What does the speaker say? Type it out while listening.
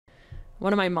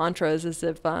one of my mantras is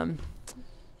if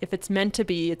it's meant to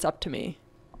be, it's up to me.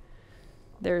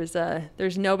 There's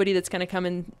nobody that's going to come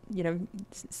and,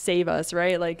 save us,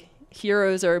 right? Like,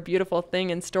 heroes are a beautiful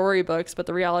thing in storybooks, but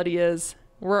the reality is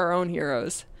we're our own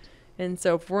heroes. And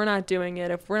so if we're not doing it,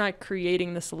 if we're not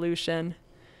creating the solution,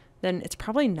 then it's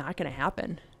probably not going to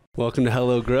happen. Welcome to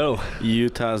Hello Grow,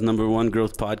 Utah's #1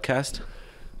 growth podcast.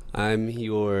 I'm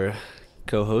your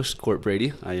co-host, Court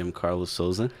Brady. I am Carlos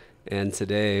Souza. And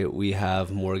today we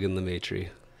have Morgan Lemaitre.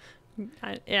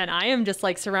 And I am just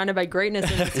like surrounded by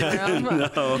greatness in this room.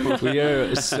 No. We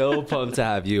are so pumped to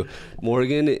have you.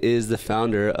 Morgan is the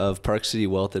founder of Park City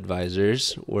Wealth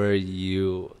Advisors, where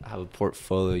you have a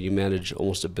portfolio. You manage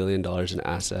almost $1 billion in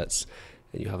assets.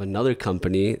 And you have another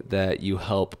company that you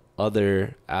help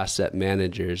other asset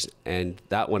managers. And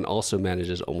that one also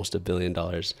manages almost $1 billion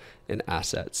in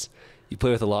assets. You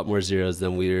play with a lot more zeros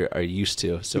than we are used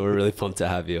to. So we're really pumped to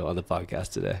have you on the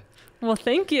podcast today. Well,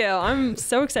 thank you. I'm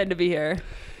so excited to be here.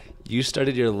 You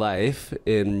started your life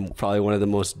in probably one of the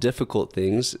most difficult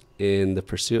things in the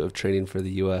pursuit of training for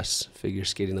the U.S. figure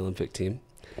skating Olympic team.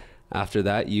 After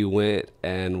that, you went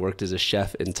and worked as a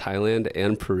chef in Thailand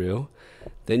and Peru.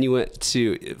 Then you went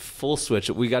to full switch.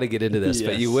 We got to get into this,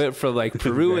 but you went from like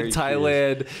Peru and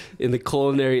Thailand in the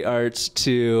culinary arts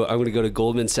to I'm going to go to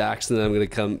Goldman Sachs and then I'm going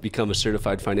to become a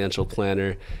certified financial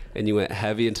planner. And you went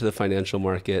heavy into the financial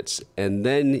markets. And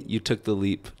then you took the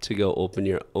leap to go open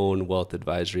your own wealth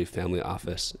advisory family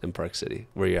office in Park City,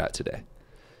 where you're at today.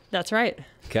 That's right.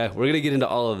 Okay, we're going to get into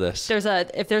all of this.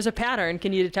 If there's a pattern,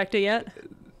 can you detect it yet?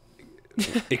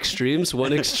 Extremes,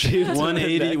 one extreme.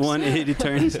 180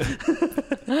 turns.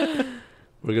 We're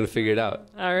going to figure it out.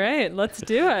 All right, let's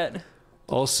do it.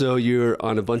 Also, you're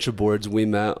on a bunch of boards. We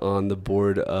met on the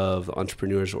board of the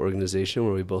Entrepreneurs Organization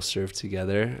where we both served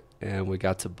together and we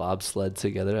got to bobsled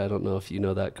together. I don't know if you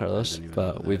know that, Carlos,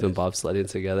 but we've been bobsledding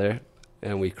together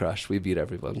and we crushed. We beat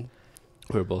everyone.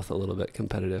 We're both a little bit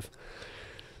competitive.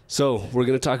 So we're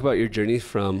going to talk about your journey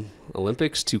from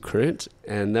Olympics to current,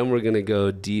 and then we're going to go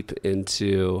deep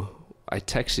into, I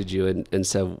texted you and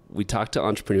said, we talked to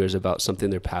entrepreneurs about something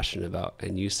they're passionate about.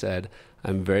 And you said,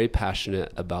 I'm very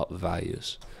passionate about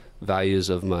values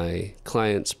of my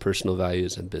clients, personal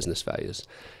values and business values.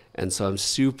 And so I'm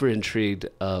super intrigued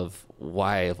of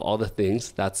why, of all the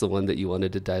things, that's the one that you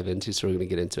wanted to dive into. So we're going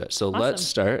to get into it. So Awesome. Let's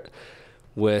start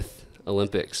with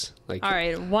Olympics. All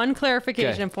right, one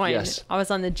clarification point. Yes. I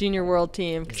was on the junior world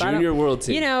team. Junior world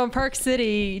team. Park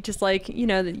City, just like, you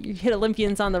hit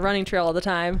Olympians on the running trail all the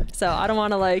time. So I don't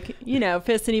want to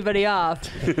piss anybody off.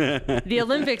 The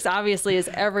Olympics obviously is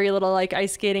every little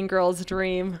ice skating girl's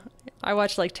dream. I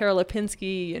watched Tara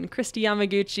Lipinski and Christy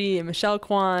Yamaguchi and Michelle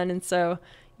Kwan. And so,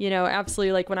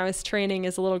 absolutely when I was training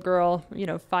as a little girl,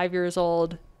 5 years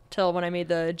old, till when I made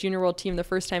the junior world team the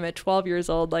first time at 12 years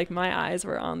old, my eyes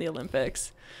were on the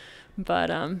Olympics. But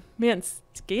man,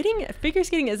 figure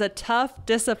skating is a tough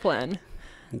discipline.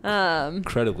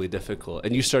 Incredibly difficult.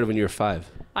 And you started when you were 5.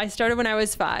 I started when I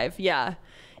was 5, yeah.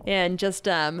 And just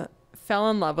fell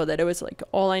in love with it. It was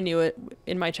all I knew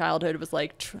in my childhood was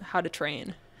how to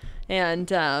train.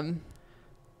 And I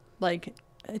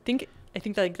think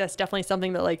that's definitely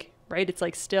something that right,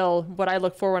 it's still what I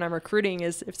look for when I'm recruiting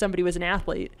is if somebody was an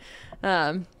athlete.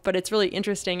 But it's really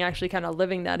interesting actually kind of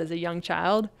living that as a young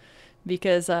child,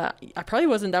 because I probably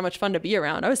wasn't that much fun to be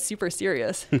around. I was super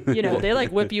serious. They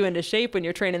whip you into shape when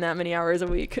you're training that many hours a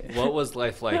week. What was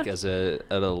life like as an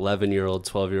 11-year-old,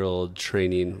 12-year-old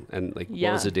training, and what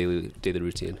was the daily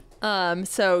routine?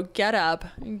 So get up,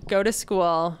 go to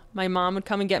school. My mom would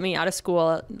come and get me out of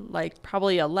school at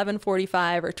probably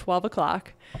 11:45 or 12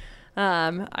 o'clock.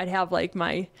 I'd have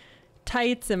my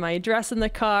tights and my dress in the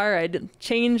car. I'd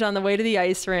change on the way to the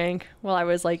ice rink while I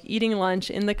was eating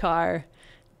lunch in the car,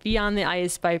 be on the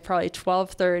ice by probably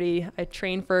 12:30. I'd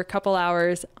train for a couple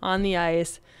hours on the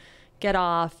ice, get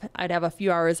off. I'd have a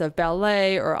few hours of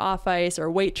ballet or off ice or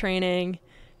weight training,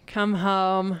 come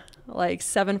home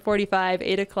 7:45,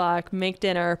 8 o'clock, make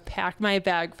dinner, pack my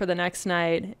bag for the next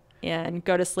night and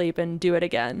go to sleep and do it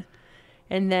again.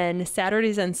 And then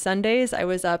Saturdays and Sundays, I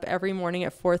was up every morning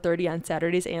at 4:30 on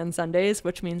Saturdays and Sundays,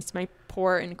 which means my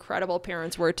poor, incredible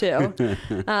parents were too,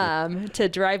 to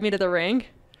drive me to the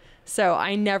rink. So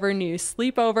I never knew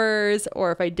sleepovers,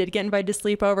 or if I did get invited to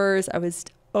sleepovers, I was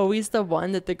always the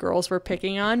one that the girls were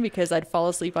picking on because I'd fall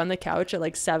asleep on the couch at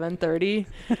like 7:30.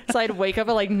 So I'd wake up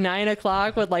at like 9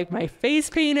 o'clock with like my face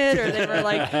painted, or they were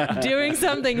like doing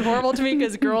something horrible to me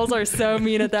because girls are so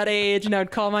mean at that age. And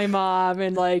I'd call my mom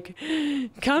and like,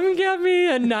 come get me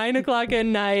at 9 o'clock at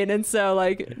night. And so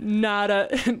like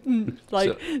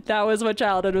that was what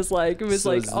childhood was like. It was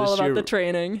like all about the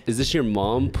training. Is this your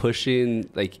mom pushing,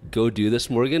 like, go do this,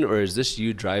 Morgan? Or is this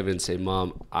you driving and say,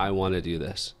 Mom, I want to do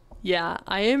this? Yeah,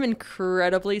 I am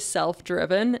incredibly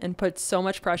self-driven and put so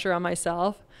much pressure on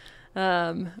myself.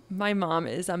 My mom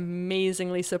is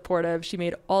amazingly supportive. She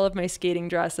made all of my skating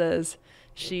dresses.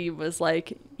 She was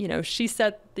like, she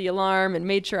set the alarm and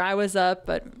made sure I was up,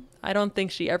 but I don't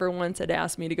think she ever once had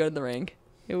asked me to go to the rink.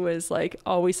 It was like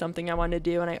always something I wanted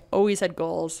to do, and I always had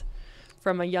goals.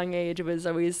 From a young age, it was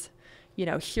always,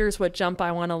 here's what jump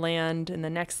I want to land in the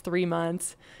next 3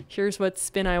 months. Here's what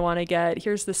spin I want to get.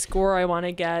 Here's the score I want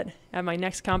to get at my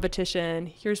next competition.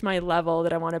 Here's my level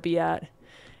that I want to be at.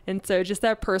 And so just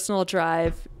that personal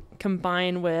drive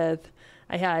combined with,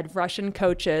 I had Russian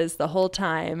coaches the whole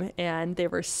time, and they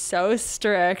were so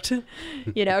strict,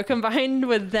 combined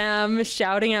with them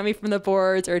shouting at me from the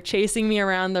boards or chasing me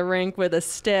around the rink with a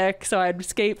stick so I'd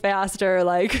skate faster.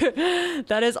 Like,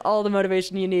 that is all the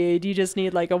motivation you need. You just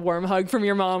need like a warm hug from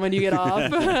your mom when you get off.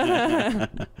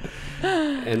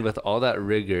 And with all that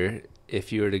rigor,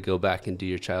 if you were to go back and do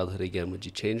your childhood again, would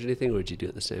you change anything, or would you do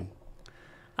it the same?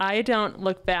 I don't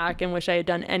look back and wish I had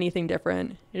done anything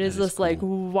different. It is this cool, like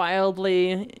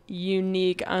wildly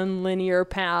unique, unlinear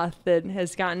path that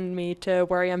has gotten me to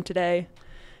where I am today.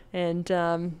 And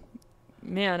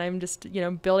man, I'm just,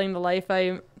 building the life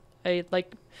I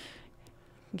like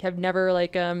have never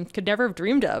could never have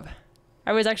dreamed of.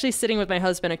 I was actually sitting with my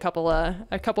husband a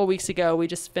couple weeks ago. We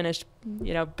just finished,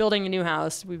 building a new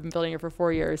house. We've been building it for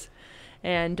 4 years.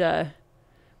 And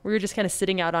we were just kind of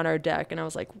sitting out on our deck, and I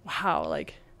was like, wow,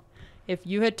 like, if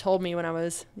you had told me when I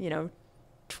was,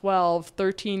 12,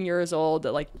 13 years old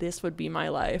that like this would be my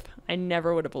life, I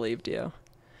never would have believed you.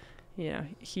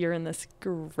 Here in this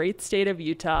great state of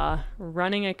Utah,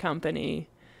 running a company,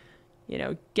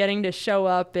 getting to show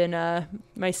up in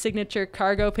my signature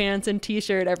cargo pants and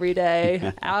t-shirt every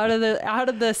day, out of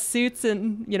the suits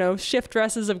and, shift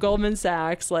dresses of Goldman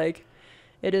Sachs. Like,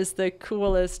 it is the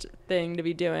coolest thing to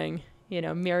be doing.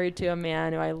 Married to a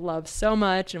man who I love so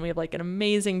much, and we have like an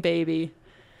amazing baby.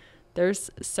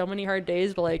 There's so many hard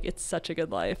days, but like, it's such a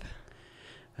good life.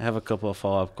 I have a couple of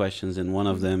follow-up questions, and one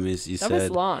of them is that was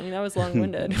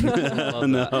long-winded.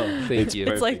 No, thank you.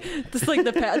 It's like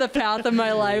the path of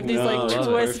my life. These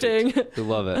twisting. We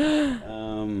love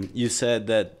it. You said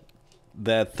that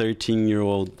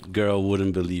 13-year-old girl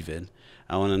wouldn't believe it.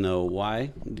 I want to know,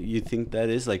 why do you think that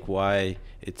is? Like, why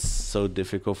it's so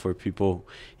difficult for people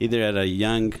either at a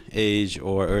young age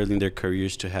or early in their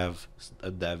careers to have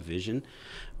that vision?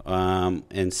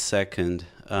 And second,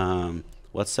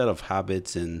 what set of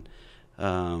habits and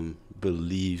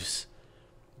beliefs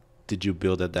did you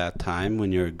build at that time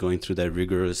when you're going through that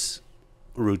rigorous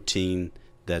routine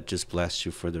that just blessed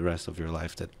you for the rest of your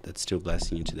life, that's still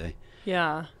blessing you today?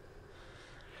 Yeah.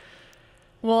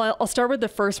 Well, I'll start with the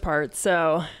first part.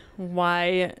 So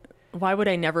why would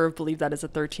I never have believed that as a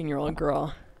 13-year-old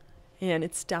girl? And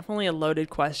it's definitely a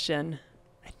loaded question.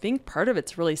 I think part of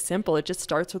it's really simple. It just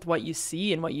starts with what you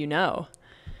see and what you know.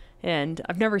 And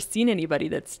I've never seen anybody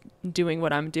that's doing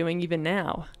what I'm doing even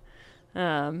now.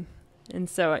 And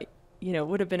so, it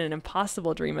would have been an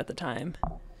impossible dream at the time.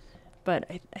 But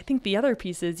I think the other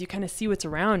piece is you kind of see what's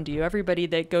around you. Everybody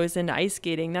that goes into ice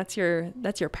skating, that's your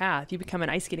path. You become an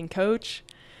ice skating coach,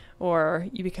 or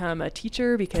you become a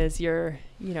teacher because you're,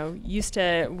 used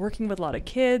to working with a lot of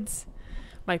kids.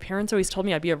 My parents always told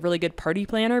me I'd be a really good party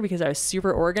planner because I was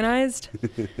super organized.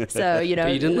 So, But you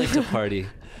didn't like to party.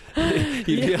 You'd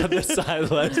be on the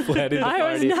sidelines planning the party.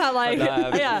 I was not like,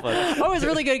 I was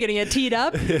really good at getting it teed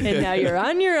up, and now you're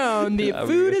on your own. The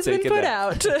food has been put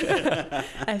out.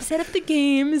 I've set up the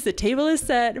games. The table is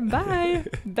set. Bye.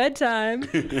 Bedtime.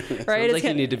 Right? Sounds like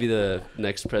you need to be the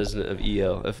next president of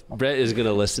EO. If Brett is going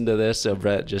to listen to this, so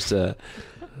Brett, just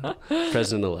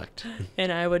president-elect.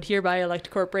 And I would hereby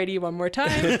elect Corp Brady one more time.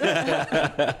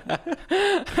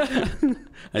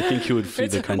 I think he would feed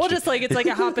the country. Well, just like it's like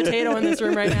a hot potato in this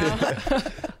room right now.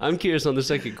 I'm curious on the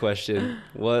second question.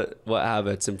 What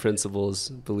habits and principles,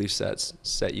 belief sets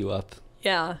set you up?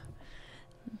 Yeah.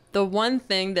 The one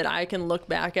thing that I can look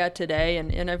back at today,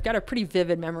 and I've got a pretty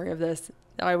vivid memory of this.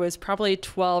 I was probably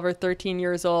 12 or 13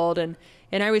 years old, and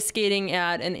I was skating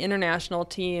at an international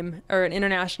team or an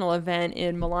international event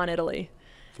in Milan, Italy.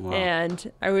 Wow.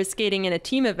 And I was skating in a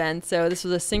team event, so this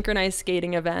was a synchronized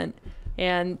skating event.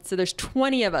 And so there's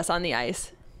 20 of us on the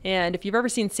ice. And if you've ever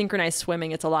seen synchronized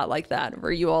swimming, it's a lot like that,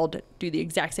 where you all do the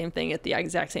exact same thing at the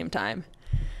exact same time.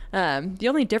 The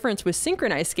only difference with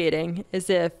synchronized skating is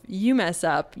if you mess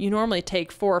up, you normally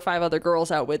take 4 or 5 other girls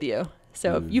out with you.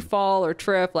 So if you fall or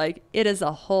trip, like, it is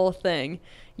a whole thing.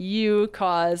 You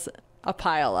cause a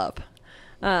pile up.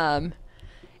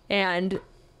 And,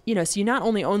 you know, so you not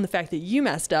only own the fact that you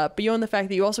messed up, but you own the fact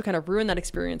that you also kind of ruined that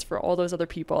experience for all those other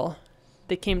people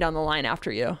that came down the line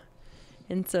after you.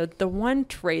 And so the one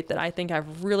trait that I think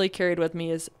I've really carried with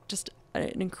me is just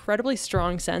an incredibly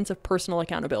strong sense of personal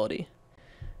accountability.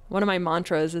 One of my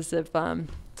mantras is if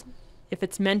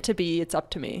it's meant to be, it's up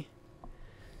to me.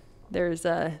 There's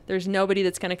nobody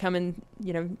that's going to come and,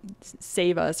 you know,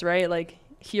 save us, right? Like,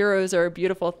 heroes are a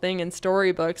beautiful thing in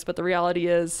storybooks, but the reality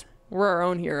is we're our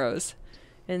own heroes.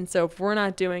 And so if we're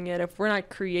not doing it, if we're not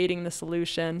creating the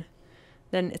solution,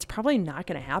 then it's probably not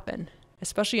going to happen,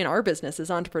 especially in our business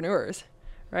as entrepreneurs,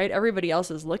 right? Everybody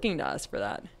else is looking to us for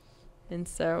that. And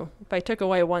so if I took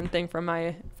away one thing from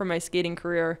my skating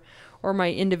career or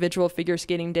my individual figure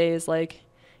skating days, like,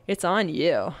 it's on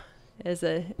you as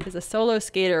a solo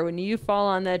skater. When you fall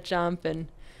on that jump and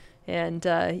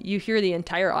you hear the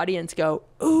entire audience go,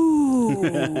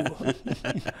 ooh,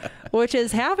 which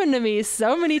has happened to me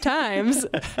so many times.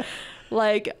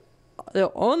 Like,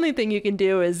 the only thing you can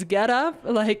do is get up,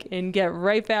 like, and get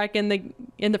right back in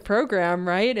the program,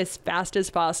 right, as fast as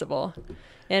possible.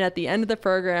 And at the end of the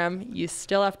program, you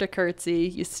still have to curtsy,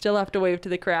 you still have to wave to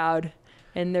the crowd.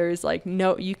 And there's like,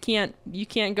 no, you can't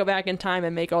go back in time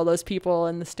and make all those people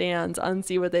in the stands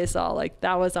unsee what they saw. Like,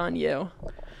 that was on you.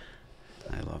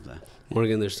 I love that.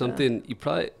 Morgan, there's something you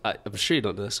probably, I'm sure you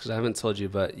don't know this because I haven't told you,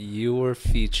 but you were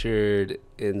featured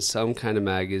in some kind of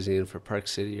magazine for Park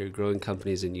City or growing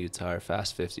companies in Utah or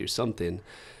Fast 50 or something.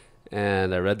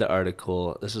 And I read the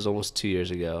article. This was almost 2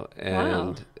 years ago.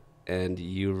 And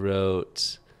you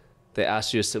wrote, they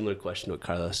asked you a similar question to what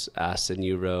Carlos asked, and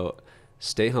you wrote,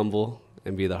 stay humble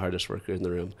and be the hardest worker in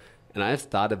the room. And I've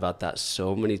thought about that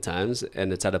so many times,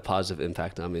 and it's had a positive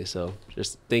impact on me. So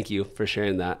just thank you for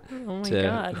sharing that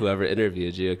to whoever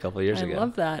interviewed you a couple of years ago. I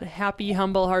love that. Happy,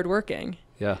 humble, hardworking.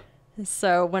 Yeah.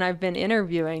 So when I've been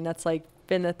interviewing, that's like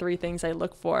been the 3 things I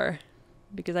look for,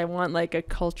 because I want like a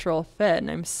cultural fit. And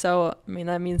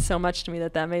that means so much to me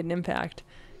that made an impact.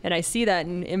 And I see that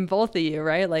in both of you,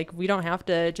 right? Like, we don't have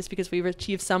to, just because we've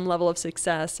achieved some level of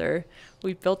success or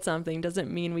we've built something,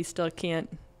 doesn't mean we still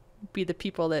can't be the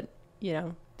people that, you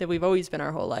know, that we've always been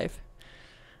our whole life.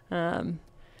 But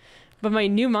my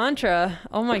new mantra,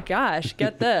 oh my gosh,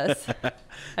 get this.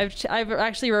 I've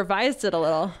actually revised it a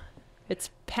little. It's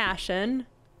passion,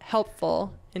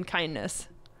 helpful, and kindness.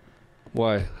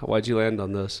 Why? Why'd you land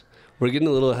on those? We're getting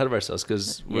a little ahead of ourselves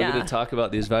because we're going to talk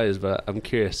about these values, but I'm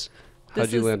curious.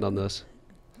 How'd you land on those?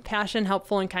 Passion,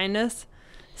 helpful, and kindness.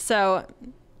 So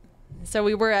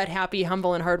we were at happy,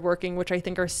 humble, and hardworking, which I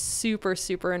think are super,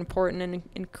 super important and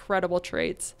incredible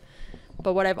traits.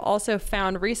 But what I've also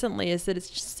found recently is that it's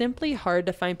just simply hard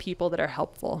to find people that are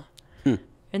helpful.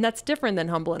 And that's different than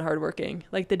humble and hardworking.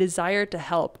 Like, the desire to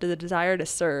help, the desire to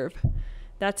serve,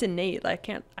 that's innate. I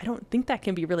don't think that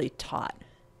can be really taught.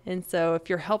 And so if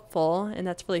you're helpful and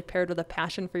that's really paired with a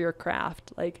passion for your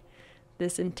craft, like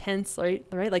this intense,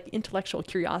 right, like intellectual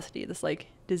curiosity, this like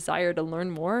desire to learn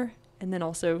more, and then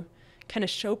also kind of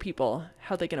show people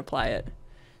how they can apply it.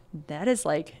 That is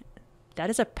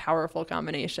a powerful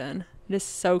combination. It is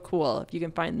so cool if you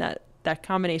can find that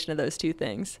combination of those 2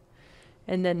 things.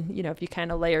 And then, you know, if you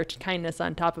kind of layer kindness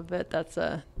on top of it, that's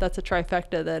a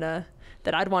trifecta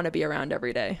that I'd want to be around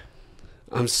every day.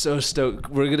 I'm so stoked.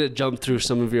 We're going to jump through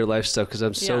some of your life stuff because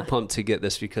I'm so pumped to get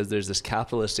this, because there's this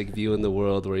capitalistic view in the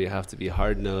world where you have to be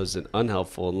hard-nosed and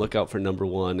unhelpful and look out for number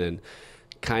one. And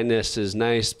kindness is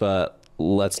nice, but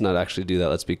let's not actually do that.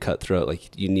 Let's be cutthroat.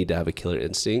 Like, you need to have a killer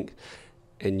instinct.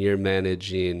 And you're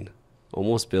managing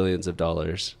almost billions of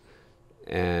dollars.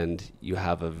 And you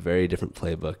have a very different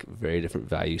playbook, very different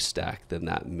value stack than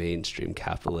that mainstream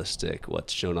capitalistic,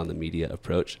 what's shown on the media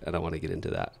approach. And I want to get into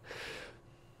that.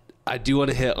 I do want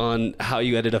to hit on how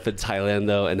you ended up in Thailand,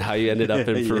 though, and how you ended up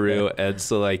in Peru. And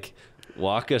so, like,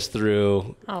 walk us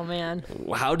through. Oh, man.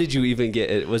 How did you even get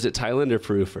it? Was it Thailand or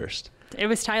Peru first? It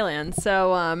was Thailand.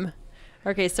 So,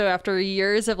 so after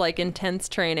years of, like, intense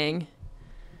training,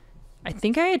 I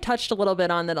think I had touched a little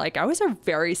bit on that, like, I was a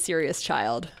very serious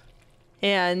child.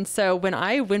 And so when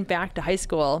I went back to high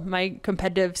school, my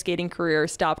competitive skating career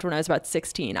stopped when I was about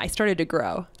 16. I started to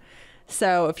grow.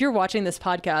 So if you're watching this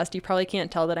podcast, you probably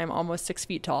can't tell that I'm almost 6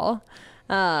 feet tall.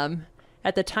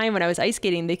 At the time when I was ice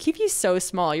skating, they keep you so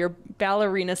small. You're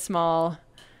ballerina small.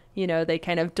 They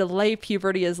kind of delay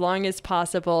puberty as long as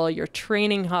possible. You're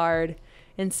training hard.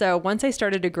 And so once I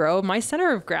started to grow, my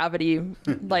center of gravity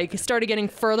like started getting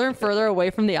further and further away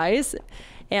from the ice.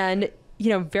 And,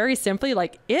 very simply,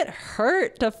 like it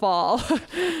hurt to fall.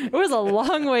 It was a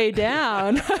long way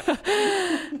down.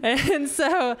 And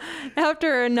so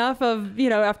after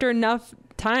enough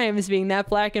times being that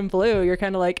black and blue, you're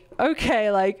kind of like,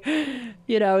 okay, like,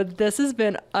 this has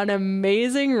been an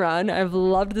amazing run. I've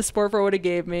loved the sport for what it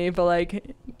gave me, but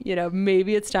like,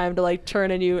 maybe it's time to like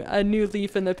turn a new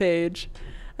leaf in the page.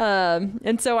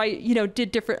 And so I,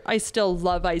 I still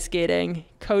love ice skating,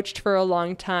 coached for a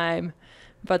long time,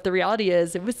 but the reality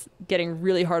is it was getting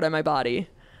really hard on my body.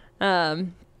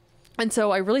 And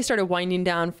so I really started winding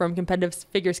down from competitive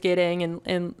figure skating,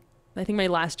 and I think my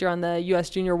last year on the U.S.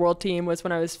 Junior World Team was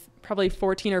when I was probably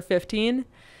 14 or 15.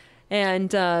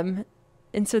 And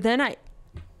so then I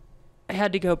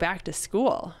had to go back to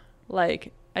school.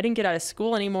 Like I didn't get out of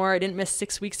school anymore. I didn't miss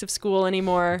 6 weeks of school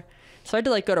anymore. So I had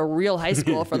to like go to real high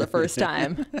school for the first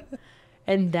time.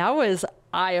 And that was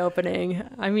eye-opening.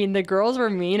 I mean, the girls were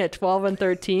mean at 12 and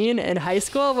 13, and high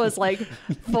school was like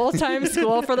full-time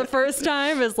school for the first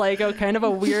time as like a kind of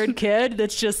a weird kid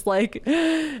that's just like,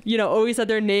 always had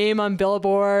their name on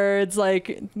billboards,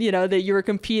 like, that you were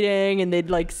competing and they'd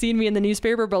like seen me in the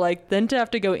newspaper, but like then to have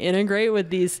to go integrate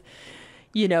with these,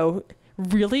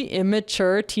 really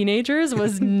immature teenagers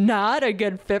was not a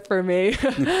good fit for me.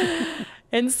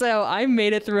 And so I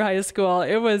made it through high school.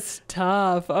 It was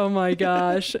tough. Oh my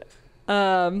gosh.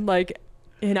 And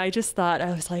I just thought,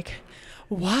 I was like,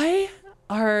 why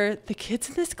are the kids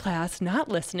in this class not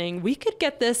listening? We could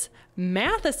get this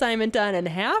math assignment done in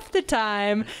half the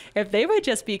time if they would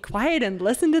just be quiet and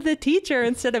listen to the teacher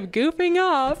instead of goofing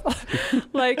off.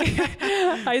 Like,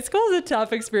 high school is a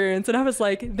tough experience. And I was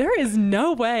like, there is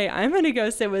no way I'm going to go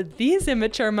sit with these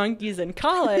immature monkeys in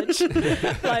college.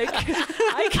 Like,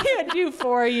 I can't do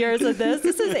 4 years of this.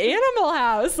 This is Animal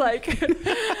House. Like...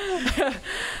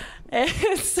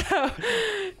 And so,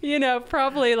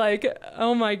 probably like,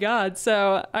 oh my God.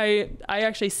 So I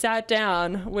actually sat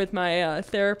down with my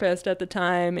therapist at the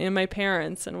time and my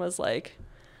parents and was like,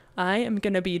 I am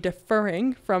going to be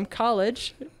deferring from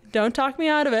college. Don't talk me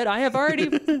out of it. I have already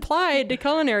applied to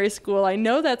culinary school. I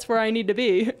know that's where I need to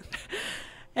be.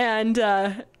 And,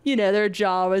 their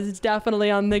jaw was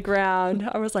definitely on the ground.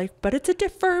 I was like, but it's a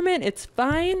deferment. It's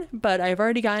fine. But I've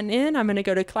already gotten in. I'm going to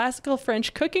go to classical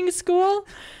French cooking school.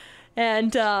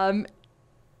 And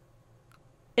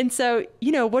so,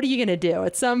 what are you going to do?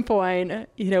 At some point,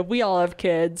 we all have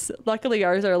kids. Luckily,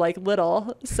 ours are like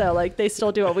little. So like they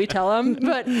still do what we tell them.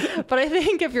 But I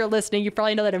think if you're listening, you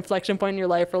probably know that inflection point in your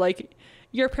life where like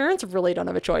your parents really don't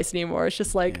have a choice anymore. It's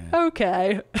just like,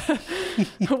 okay,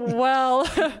 well,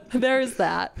 there's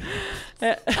that.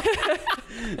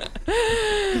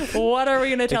 What are we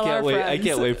going to tell our friends? I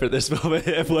can't wait for this moment.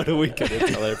 What are we going to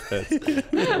tell our friends? I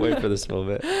can't wait for this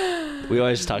moment. We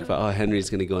always talk about how Henry's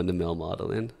going to go into male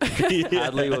modeling.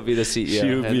 Hadley will be the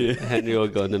CEO. Henry will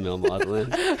go into male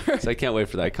modeling. So I can't wait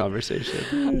for that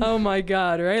conversation. Oh my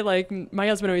God, right? Like my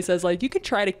husband always says, like, you could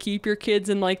try to keep your kids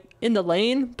in the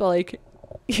lane, but like,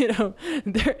 they're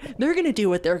going to do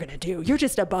what they're going to do. You're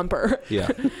just a bumper. Yeah.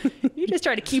 You just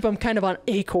try to keep them kind of on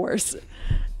a course.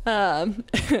 So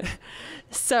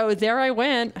there I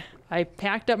went. I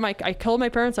packed up I told my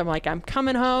parents, I'm like, I'm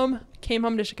coming home. Came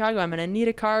home to Chicago. I'm going to need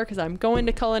a car because I'm going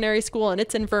to culinary school and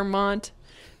it's in Vermont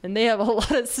and they have a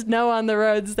lot of snow on the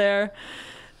roads there.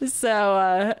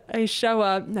 So I show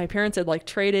up. My parents had like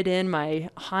traded in my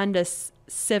Honda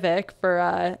Civic for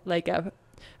a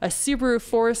Subaru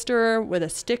Forester with a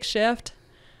stick shift.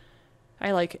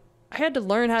 I had to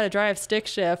learn how to drive stick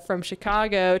shift from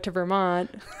Chicago to Vermont,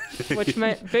 which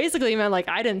basically meant like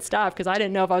I didn't stop because I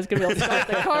didn't know if I was going to be able to start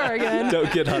the car again.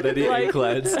 Don't get on any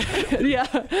inclines. Yeah.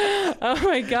 Oh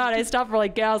my God. I stopped for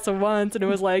like gas once and it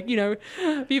was like,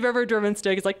 if you've ever driven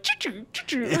stick, it's like, choo-choo,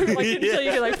 choo-choo, like until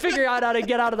you can like figure out how to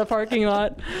get out of the parking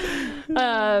lot.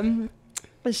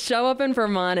 Show up in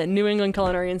Vermont at New England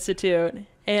Culinary Institute.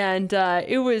 And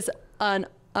it was an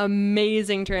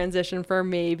amazing transition for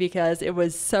me because it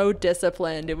was so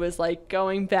disciplined. It was like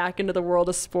going back into the world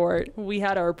of sport. We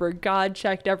had our brigade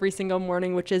checked every single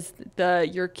morning, which is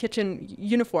your kitchen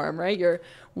uniform, right? Your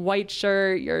white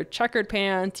shirt, your checkered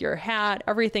pants, your hat,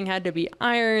 everything had to be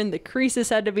ironed. The creases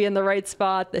had to be in the right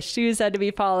spot. The shoes had to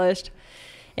be polished.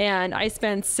 And I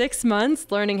spent 6 months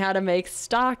learning how to make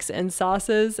stocks and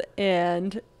sauces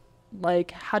and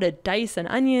like how to dice an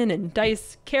onion and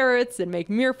dice carrots and make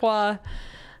mirepoix.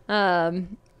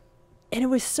 And it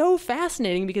was so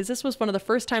fascinating because this was one of the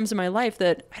first times in my life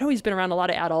that I'd always been around a lot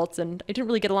of adults and I didn't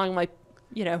really get along with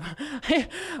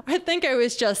I think I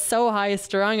was just so high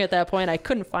strung at that point. I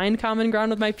couldn't find common ground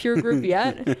with my peer group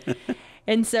yet.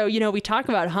 And so, we talk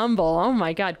about humble. Oh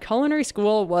my God, culinary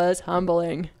school was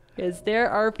humbling, because there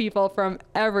are people from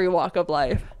every walk of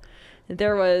life.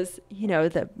 There was,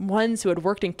 the ones who had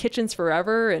worked in kitchens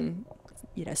forever and,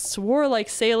 swore like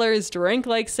sailors, drank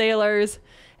like sailors,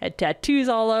 had tattoos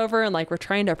all over, and were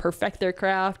trying to perfect their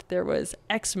craft. There was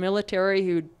ex-military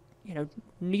who,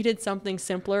 needed something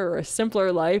simpler or a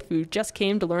simpler life, who just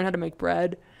came to learn how to make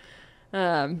bread.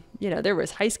 There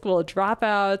was high school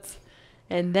dropouts.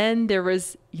 And then there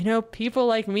was, people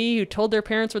like me who told their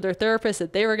parents or their therapist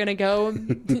that they were going to go,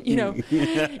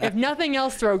 if nothing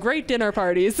else, throw great dinner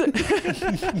parties. So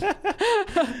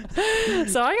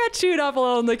I got chewed up a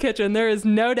little in the kitchen. There is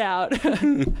no doubt.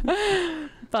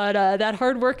 But that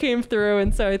hard work came through.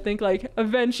 And so I think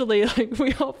eventually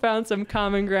we all found some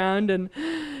common ground. And,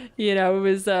 it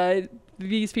was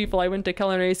these people I went to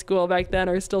culinary school back then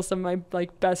are still some of my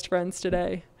best friends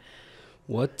today.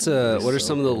 What are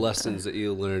some of the lessons that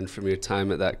you learned from your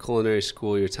time at that culinary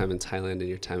school, your time in Thailand, and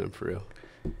your time in Peru?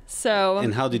 So.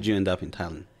 And how did you end up in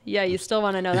Thailand? Yeah, you still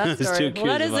want to know that story. Well,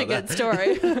 that is a good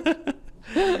story.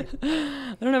 I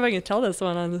don't know if I can tell this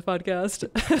one on this podcast.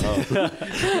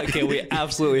 Oh. Okay, we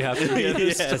absolutely have to hear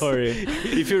this story.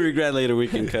 If you regret later, we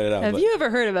can cut it out. Have you ever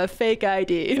heard of a fake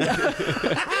ID?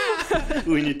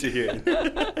 We need to hear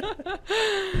it.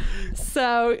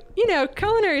 So,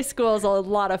 culinary school is a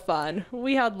lot of fun.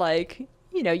 We had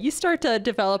you start to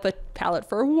develop a palate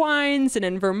for wines, and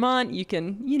in Vermont, you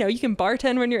can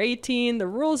bartend when you're 18. The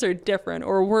rules are different,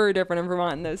 or were different in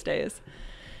Vermont in those days.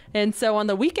 And so on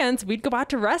the weekends, we'd go out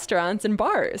to restaurants and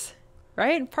bars,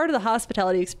 right? Part of the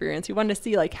hospitality experience. We wanted to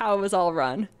see how it was all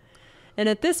run. And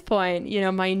at this point,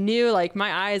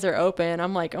 my eyes are open.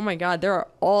 I'm like, oh my God, there are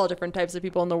all different types of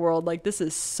people in the world. This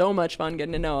is so much fun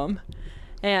getting to know them.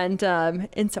 And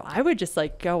so I would just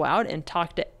go out and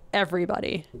talk to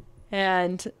everybody.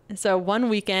 And so one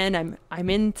weekend I'm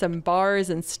in some bars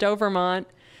in Stowe, Vermont,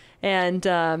 and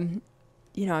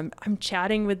I'm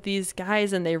chatting with these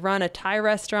guys, and they run a Thai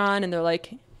restaurant, and they're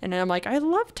like, and I'm like, I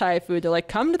love Thai food. They're like,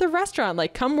 come to the restaurant,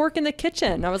 come work in the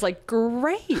kitchen. And I was like,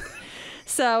 great.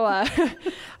 So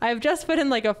I've just put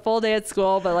in a full day at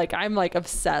school, but I'm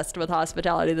obsessed with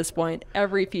hospitality at this point,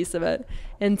 every piece of it.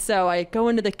 And so I go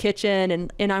into the kitchen,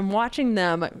 and I'm watching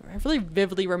them. I really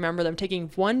vividly remember them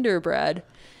taking Wonder Bread,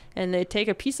 and they take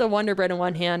a piece of Wonder Bread in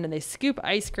one hand, and they scoop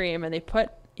ice cream, and they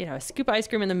put, scoop ice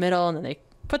cream in the middle, and then they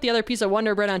put the other piece of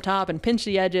Wonder Bread on top and pinch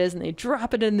the edges, and they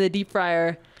drop it in the deep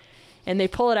fryer, and they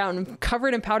pull it out and cover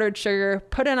it in powdered sugar,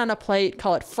 put it on a plate,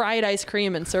 call it fried ice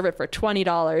cream, and serve it for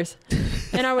 $20.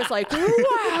 And I was like,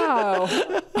 wow.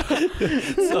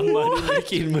 It's a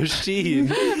money-making machine.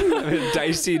 I've been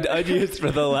dicing onions for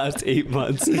the last 8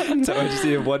 months. So I just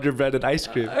eat Wonder Bread and ice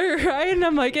cream. Right? And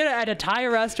I'm at a Thai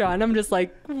restaurant. I'm just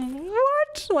like,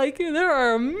 what? There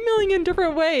are a million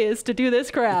different ways to do this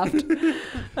craft.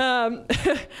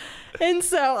 And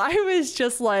so I was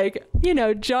just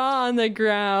jaw on the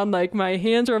ground, my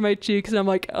hands were on my cheeks, and I'm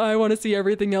like, I want to see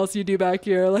everything else you do back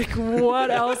here.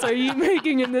 What else are you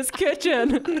making in this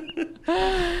kitchen?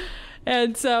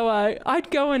 And so I'd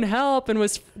go and help, and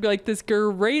was this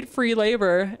great free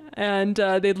labor, and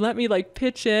they'd let me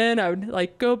pitch in. I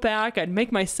would go back, I'd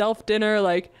make myself dinner.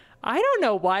 I don't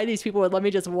know why these people would let me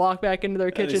just walk back into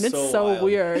their kitchen. It's so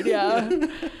weird. Yeah.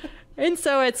 And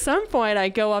so at some point I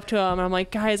go up to them and I'm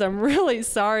like, guys, I'm really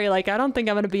sorry. I don't think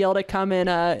I'm going to be able to come in,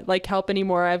 help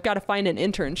anymore. I've got to find an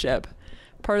internship.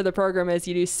 Part of the program is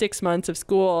you do 6 months of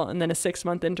school and then a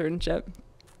 6-month internship.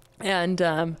 And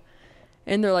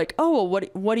they're like, oh, well,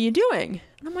 what are you doing?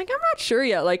 And I'm like, I'm not sure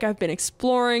yet. I've been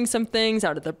exploring some things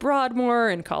out at the Broadmoor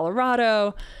in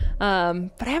Colorado.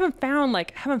 But I haven't found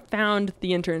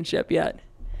the internship yet.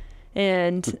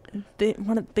 And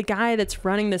the guy that's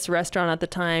running this restaurant at the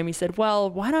time, he said, well,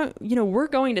 why don't, we're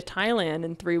going to Thailand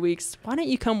in 3 weeks. Why don't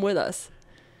you come with us?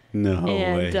 No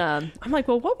way. And I'm like,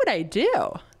 well, what would I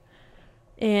do?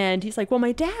 And he's like, well,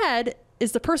 my dad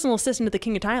is the personal assistant to the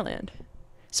King of Thailand.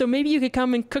 So maybe you could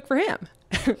come and cook for him.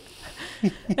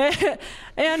 and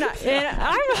I'm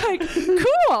like,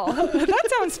 cool, that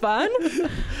sounds fun.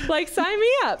 Sign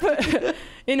me up.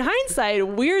 In hindsight,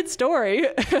 weird story.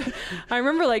 I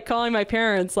remember calling my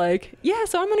parents yeah,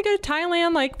 so I'm going to go to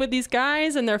Thailand with these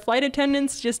guys, and their flight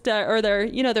attendants or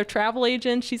their travel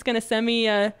agent. She's going to send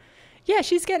me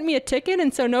she's getting me a ticket.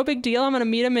 And so no big deal. I'm going to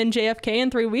meet him in JFK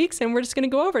in 3 weeks, and we're just going to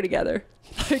go over together.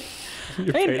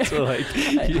 Your parents were like,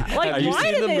 like, have you why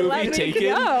seen did the they movie let me Taken?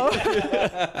 go?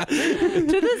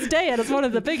 To this day, it is one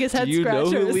of the biggest head Do you know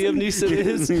scratchers. who Liam Neeson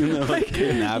is?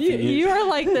 You are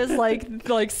like this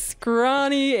like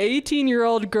scrawny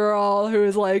 18-year-old girl who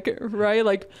is like, right,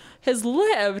 like has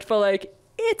lived, but like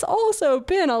it's also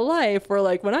been a life where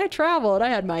like when I traveled, I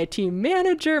had my team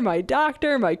manager, my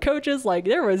doctor, my coaches, like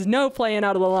there was no playing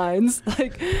out of the lines.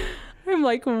 Like I'm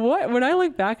like, what? When I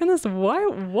look back on this,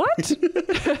 what?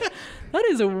 That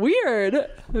is weird.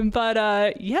 But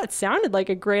yeah, it sounded like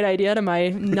a great idea to my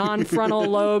non-developed frontal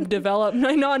lobe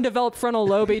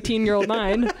 18-year-old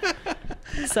mind.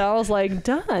 So I was like,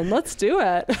 done, let's do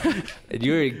it. And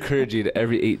you're encouraging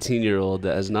every 18-year-old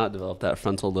that has not developed that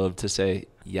frontal lobe to say,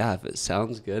 yeah, if it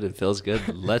sounds good and feels good,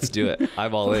 let's do it.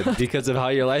 I'm all in because of how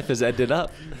your life has ended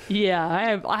up.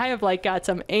 Yeah, I have like got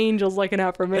some angels looking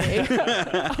out for me.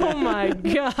 Oh my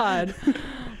God.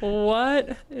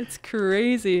 What? It's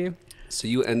crazy. So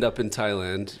you end up in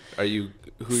Thailand. Who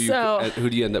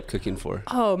do you end up cooking for?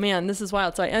 Oh man, this is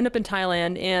wild. So I end up in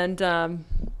Thailand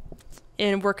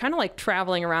and we're kind of like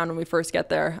traveling around when we first get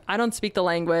there. I don't speak the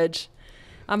language.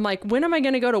 I'm like, when am I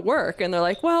going to go to work? And they're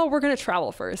like, well, we're going to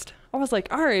travel first. I was like,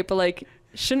 all right, but like,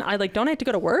 shouldn't I don't I have to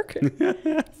go to work?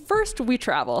 First we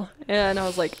travel. And I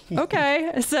was like,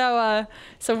 okay. So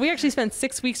we actually spent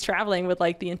 6 weeks traveling with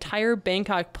like the entire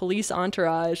Bangkok police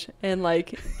entourage and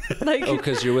like oh,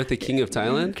 because you're with the king of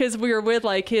Thailand? Because we were with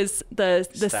like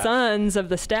the sons of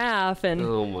the staff and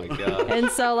oh my God. And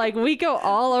so like we go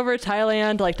all over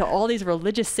Thailand, like to all these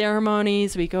religious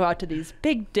ceremonies. We go out to these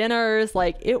big dinners.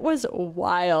 Like it was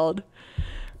wild.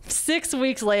 6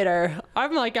 weeks later,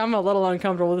 I'm a little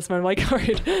uncomfortable with this one. I'm like, all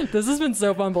right, this has been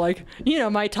so fun, but like,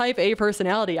 my type A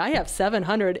personality, I have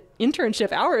 700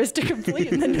 internship hours to complete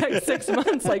in the next 6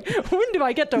 months. Like, when do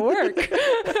I get to work?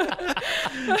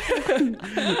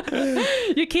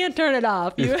 You can't turn it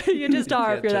off. You just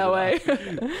are if you're that way.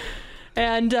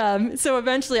 And so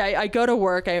eventually I go to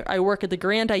work. I work at the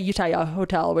Grand Ayutthaya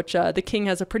Hotel, which the king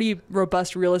has a pretty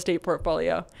robust real estate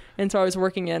portfolio. And so I was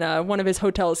working in one of his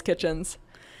hotel's kitchens.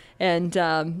 And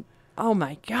oh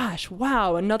my gosh,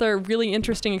 wow, another really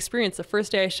interesting experience. The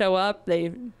first day I show up,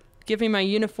 they give me my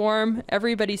uniform.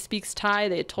 Everybody speaks Thai.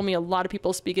 They told me a lot of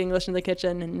people speak English in the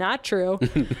kitchen. Not true.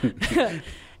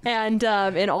 And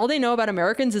all they know about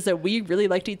Americans is that we really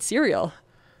like to eat cereal.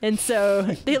 And so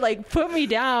they like put me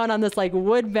down on this like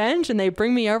wood bench and they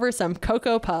bring me over some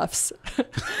Cocoa Puffs.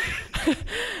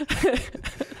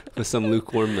 With some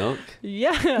lukewarm milk?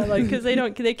 Yeah, like because they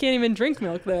can't even drink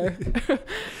milk there.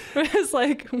 It's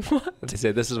like, what? They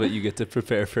say this is what you get to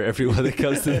prepare for everyone that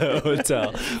comes to the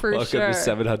hotel. For Welcome sure. to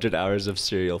 700 hours of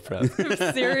cereal prep.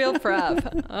 Cereal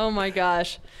prep. Oh my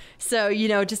gosh. So,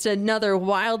 just another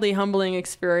wildly humbling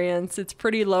experience. It's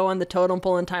pretty low on the totem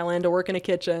pole in Thailand to work in a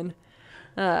kitchen.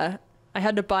 I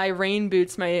had to buy rain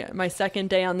boots my second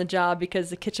day on the job because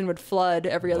the kitchen would flood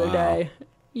every other day.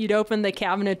 You'd open the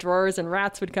cabinet drawers and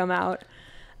rats would come out.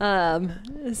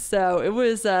 So it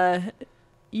was,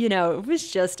 it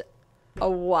was just a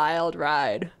wild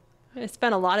ride. I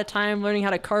spent a lot of time learning how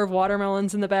to carve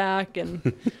watermelons in the back,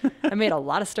 and I made a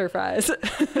lot of stir fries.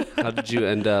 How did you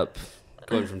end up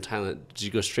going from Thailand? Did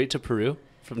you go straight to Peru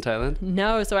from Thailand?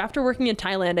 No. So after working in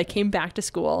Thailand, I came back to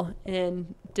school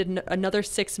and did another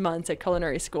 6 months at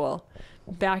culinary school.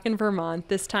 Back in Vermont.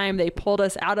 This time they pulled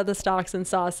us out of the stocks and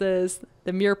sauces,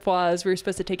 the mirepoix. We were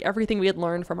supposed to take everything we had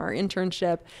learned from our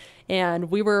internship, and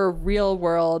we were real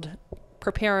world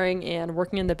preparing and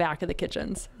working in the back of the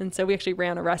kitchens. And so we actually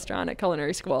ran a restaurant at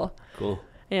culinary school. Cool.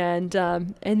 And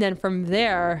then from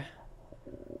there,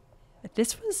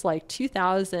 this was like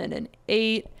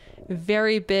 2008,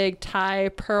 very big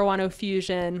Thai Peruano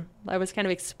fusion. I was kind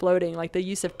of exploding, like the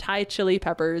use of Thai chili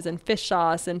peppers and fish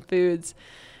sauce and foods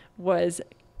was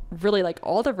really like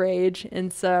all the rage.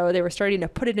 And so they were starting to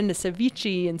put it into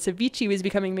ceviche, and ceviche was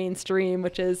becoming mainstream,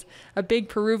 which is a big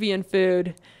Peruvian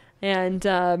food. And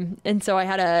so I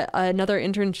had another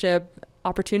internship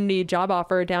opportunity job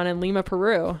offer down in Lima,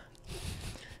 Peru.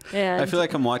 And I feel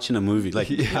like I'm watching a movie.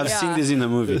 Like I've seen this in a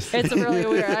movie. It's really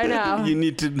weird. I know. You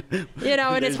need to.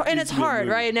 And it's hard,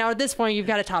 right? Now at this point, you've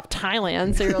got to top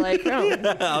Thailand, so you're like,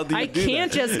 oh, I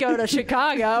can't just go to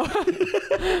Chicago.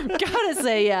 Gotta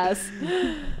say yes.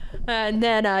 And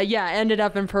then ended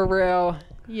up in Peru.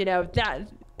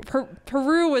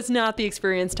 Peru was not the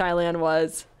experience Thailand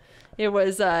was. It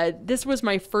was this was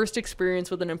my first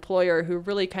experience with an employer who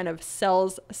really kind of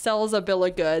sells a bill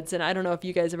of goods. And I don't know if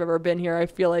you guys have ever been here. I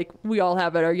feel like we all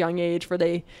have at our young age, where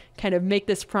they kind of make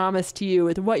this promise to you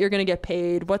with what you're going to get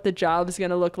paid, what the job is going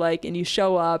to look like, and you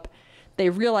show up, they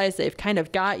realize they've kind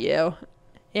of got you,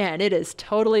 and it is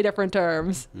totally different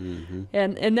terms.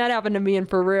 And that happened to me in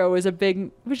Peru. It was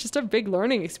just a big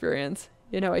learning experience.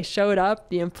 You know, I showed up,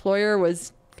 the employer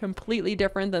was completely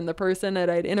different than the person that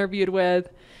I'd interviewed with.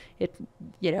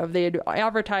 They had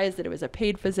advertised that it was a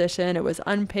paid position, it was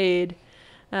unpaid.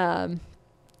 The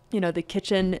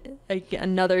kitchen,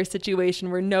 another situation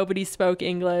where nobody spoke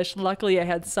English. Luckily I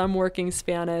had some working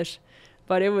Spanish,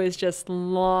 but it was just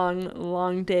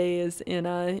long days in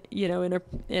a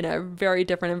very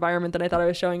different environment than I thought I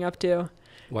was showing up to.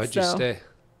 Why'd you stay?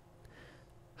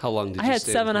 How long did you stay? I had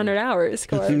 700 hours,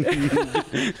 Court.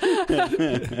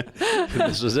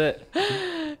 This was it.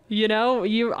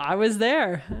 I was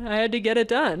there. I had to get it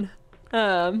done.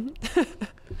 Wow.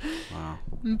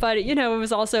 But, it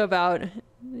was also about,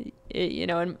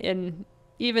 and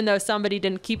even though somebody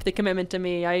didn't keep the commitment to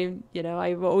me, I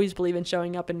always believe in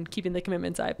showing up and keeping the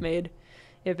commitments I've made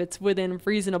if it's within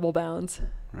reasonable bounds.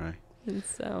 Right. And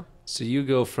so you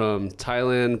go from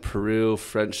Thailand, Peru,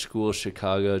 French school,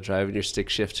 Chicago, driving your stick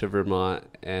shift to Vermont,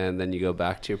 and then you go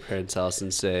back to your parents' house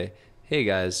and say, hey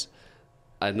guys,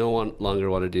 I no longer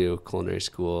want to do culinary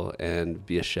school and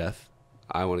be a chef.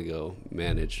 I want to go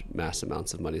manage mass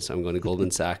amounts of money. So I'm going to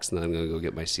Goldman Sachs, and then I'm going to go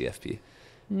get my CFP.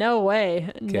 No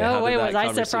way. No way was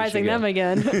I surprising them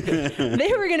again.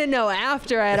 They were going to know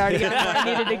after I had already got where I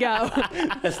needed to go.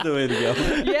 That's the way to go.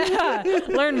 Yeah.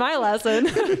 Learn my lesson.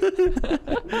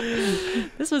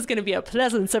 This was going to be a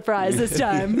pleasant surprise this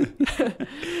time.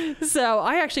 So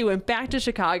I actually went back to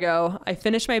Chicago. I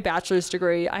finished my bachelor's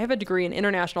degree. I have a degree in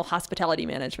international hospitality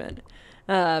management.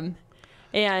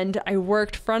 And I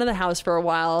worked front of the house for a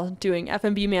while doing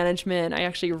F&B management. I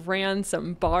actually ran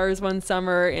some bars one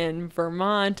summer in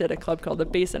Vermont at a club called the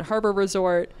Basin Harbor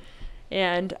Resort.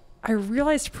 And I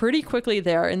realized pretty quickly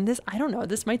there, and this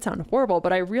might sound horrible,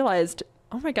 but I realized,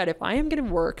 oh my God, if I am going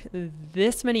to work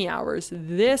this many hours,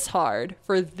 this hard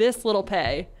for this little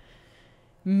pay,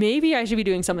 maybe I should be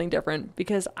doing something different,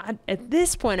 because at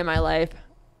this point in my life,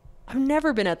 I've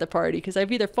never been at the party because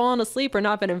I've either fallen asleep or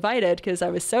not been invited because I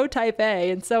was so type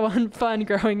A and so unfun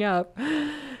growing up,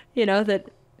 that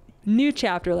new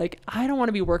chapter, like, I don't want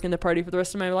to be working the party for the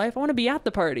rest of my life. I want to be at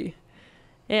the party.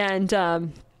 And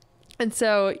so,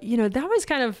 that was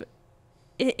kind of,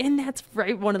 and that's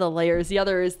right, one of the layers. The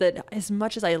other is that as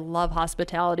much as I love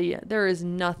hospitality, there is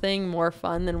nothing more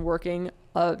fun than working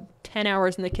 10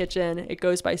 hours in the kitchen. It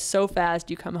goes by so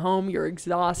fast. You come home, you're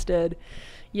exhausted.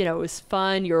 It was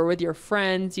fun. You were with your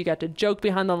friends. You got to joke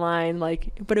behind the line.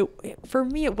 But for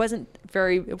me, it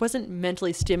wasn't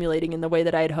mentally stimulating in the way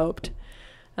that I had hoped.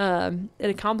 It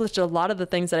accomplished a lot of the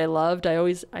things that I loved. I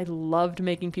loved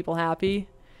making people happy.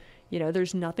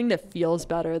 There's nothing that feels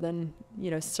better than,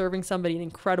 serving somebody an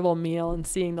incredible meal and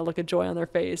seeing the look of joy on their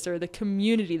face, or the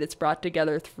community that's brought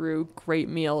together through great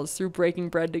meals, through breaking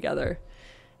bread together.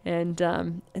 And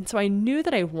so I knew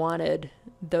that I wanted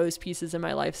those pieces in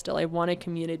my life still. I wanted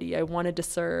community. I wanted to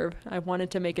serve. I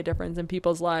wanted to make a difference in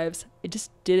people's lives. I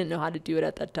just didn't know how to do it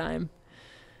at that time.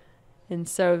 And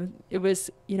so it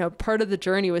was, part of the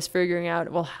journey was figuring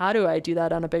out, well, how do I do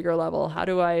that on a bigger level? How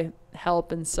do I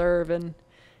help and serve and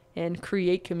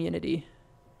create community?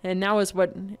 And that was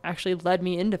what actually led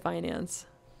me into finance.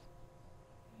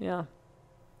 Yeah.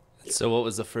 So what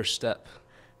was the first step?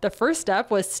 The first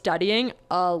step was studying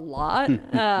a lot.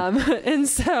 And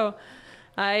so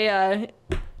I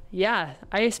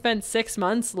spent 6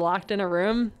 months locked in a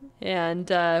room. And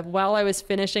while I was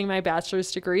finishing my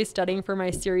bachelor's degree, studying for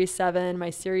my Series 7, my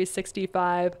Series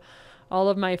 65, all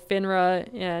of my FINRA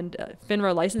and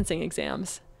FINRA licensing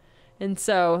exams. And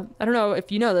so I don't know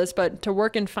if you know this, but to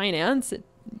work in finance,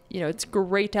 it's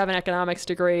great to have an economics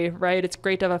degree, right? It's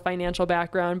great to have a financial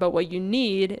background, but what you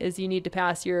need to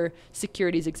pass your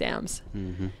securities exams.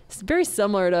 Mm-hmm. It's very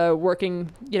similar to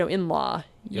working, in law.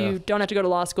 You don't have to go to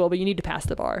law school, but you need to pass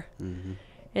the bar. Mm-hmm.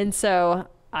 And so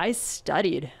I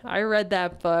studied. I read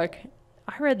that book.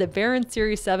 I read the Barron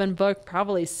Series 7 book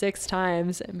probably 6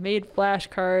 times, made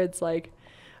flashcards.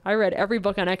 I read every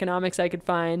book on economics I could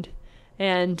find.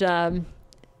 And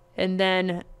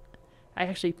then I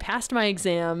actually passed my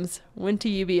exams, went to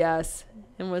UBS,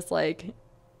 and was like,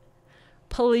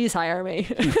 please hire me.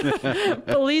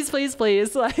 Please, please,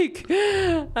 please.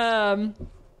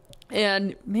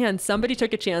 And man, somebody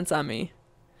took a chance on me.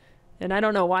 And I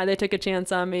don't know why they took a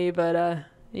chance on me, but,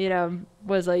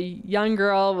 was a young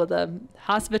girl with a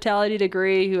hospitality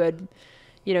degree who had,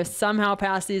 somehow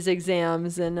passed these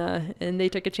exams, and they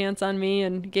took a chance on me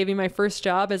and gave me my first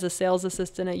job as a sales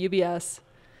assistant at UBS.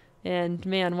 And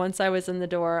man, once I was in the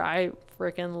door, I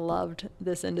freaking loved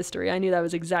this industry. I knew that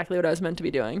was exactly what I was meant to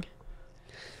be doing.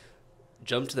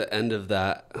 Jump to the end of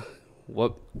that.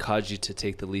 What caused you to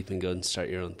take the leap and go and start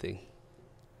your own thing?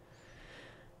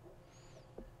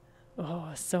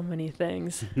 Oh, so many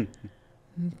things.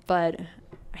 But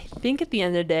I think at the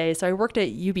end of the day, so I worked at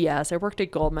UBS, I worked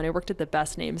at Goldman, I worked at the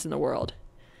best names in the world.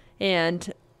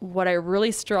 And what I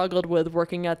really struggled with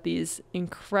working at these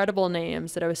incredible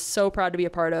names that I was so proud to be a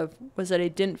part of was that I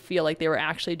didn't feel like they were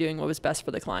actually doing what was best for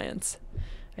the clients.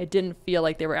 I didn't feel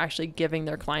like they were actually giving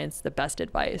their clients the best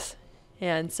advice.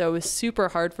 And so it was super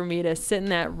hard for me to sit in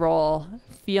that role,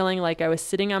 feeling like I was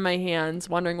sitting on my hands,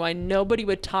 wondering why nobody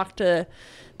would talk to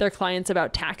their clients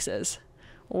about taxes,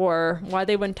 or why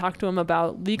they wouldn't talk to them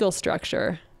about legal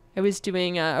structure. I was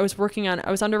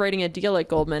underwriting a deal at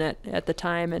Goldman at the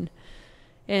time,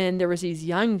 and there was these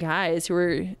young guys who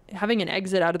were having an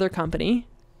exit out of their company,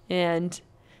 and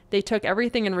they took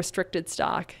everything in restricted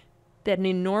stock. They had an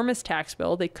enormous tax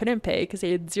bill they couldn't pay because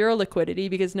they had zero liquidity,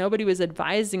 because nobody was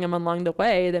advising them along the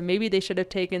way that maybe they should have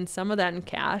taken some of that in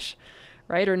cash,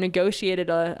 right? Or negotiated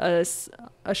a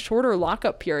shorter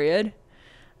lockup period.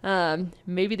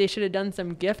 Maybe they should have done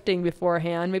some gifting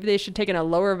beforehand. Maybe they should have taken a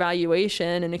lower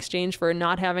valuation in exchange for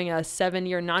not having a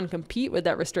 7-year non-compete with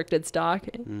that restricted stock,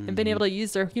 and been able to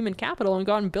use their human capital and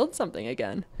go out and build something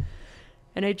again.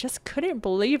 And I just couldn't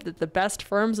believe that the best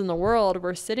firms in the world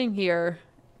were sitting here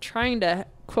trying to,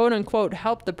 quote unquote,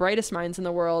 help the brightest minds in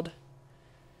the world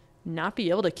not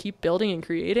be able to keep building and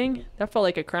creating. That felt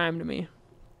like a crime to me.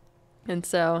 And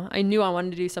so I knew I wanted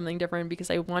to do something different,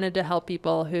 because I wanted to help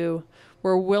people who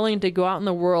were willing to go out in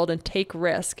the world and take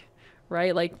risk,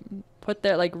 right? Like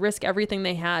risk everything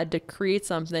they had to create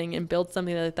something and build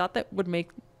something that they thought that would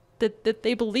make, that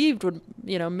they believed would,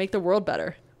 make the world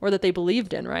better, or that they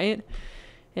believed in, right?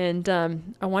 And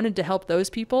I wanted to help those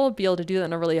people be able to do that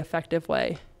in a really effective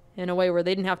way, in a way where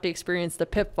they didn't have to experience the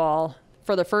pitfall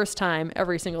for the first time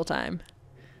every single time.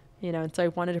 And so I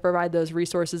wanted to provide those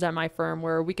resources at my firm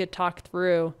where we could talk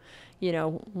through,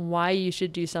 why you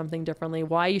should do something differently,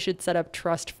 why you should set up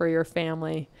trust for your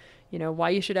family, why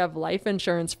you should have life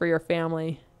insurance for your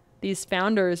family. These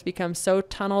founders become so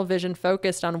tunnel vision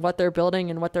focused on what they're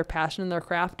building and what their passion and their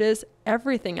craft is,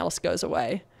 everything else goes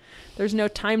away. There's no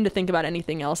time to think about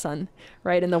anything else in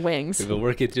the wings. We've been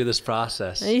working through this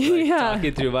process,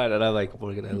 talking through mine, and I'm like,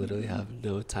 Morgan, I literally have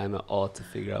no time at all to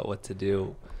figure out what to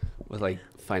do with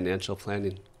financial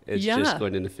planning. It's just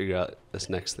going in to figure out this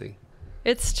next thing.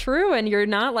 It's true. And you're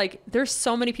not there's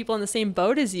so many people in the same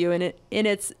boat as you. And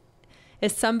it's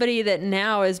somebody that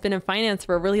now has been in finance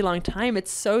for a really long time.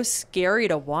 It's so scary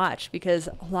to watch, because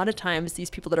a lot of times these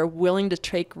people that are willing to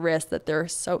take risks, that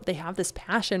they have this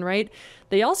passion, right?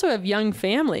 They also have young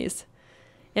families.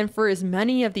 And for as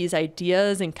many of these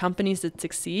ideas and companies that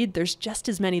succeed, there's just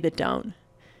as many that don't.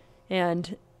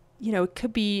 And it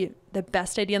could be the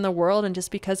best idea in the world, and just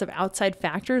because of outside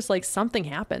factors, something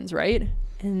happens, right?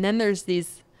 And then there's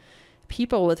these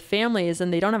people with families,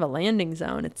 and they don't have a landing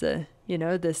zone. It's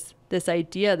this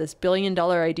idea, this $1 billion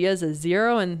idea is a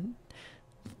zero, and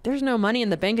there's no money in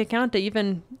the bank account to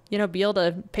even, be able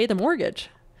to pay the mortgage.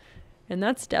 And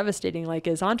that's devastating.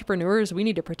 As entrepreneurs, we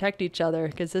need to protect each other,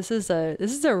 because this is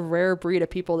a rare breed of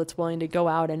people that's willing to go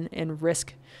out and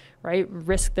risk, right?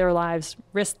 Risk their lives,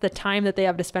 risk the time that they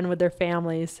have to spend with their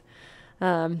families,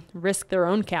 risk their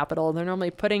own capital. They're normally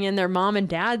putting in their mom and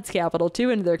dad's capital too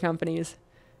into their companies.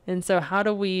 And so how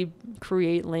do we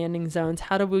create landing zones?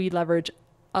 How do we leverage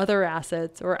other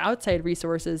assets or outside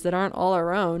resources that aren't all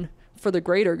our own for the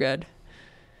greater good?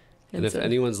 And if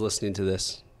anyone's listening to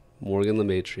this, Morgan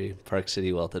Lemaitre, Park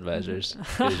City Wealth Advisors,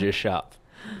 is your shop.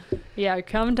 Yeah,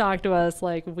 come talk to us.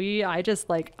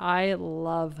 I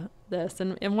love this.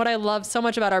 And what I love so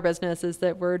much about our business is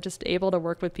that we're just able to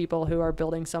work with people who are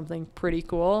building something pretty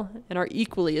cool and are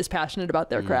equally as passionate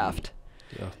about their craft.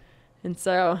 Yeah. And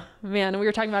so, man, we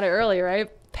were talking about it earlier,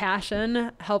 right?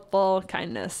 Passion, helpful,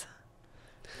 kindness.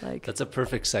 That's a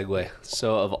perfect segue.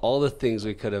 So of all the things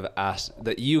we could have asked,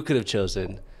 that you could have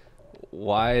chosen,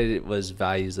 why was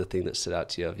values the thing that stood out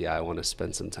to you? I want to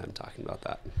spend some time talking about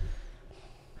that.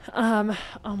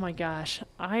 Oh my gosh.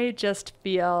 I just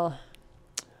feel,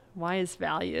 why is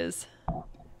values?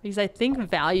 Because I think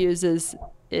values is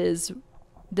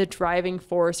the driving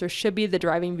force, or should be the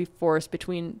driving force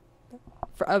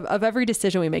of every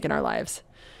decision we make in our lives.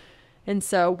 And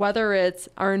so whether it's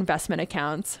our investment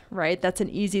accounts, right? That's an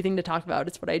easy thing to talk about.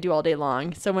 It's what I do all day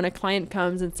long. So when a client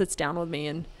comes and sits down with me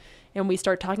and we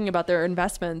start talking about their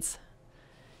investments,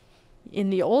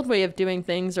 in the old way of doing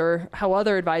things, or how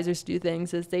other advisors do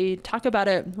things, is they talk about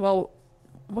it, well,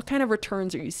 what kind of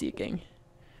returns are you seeking?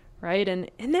 Right? And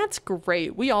that's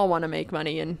great. We all want to make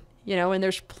money and and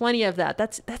there's plenty of that.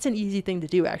 That's an easy thing to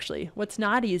do, actually. What's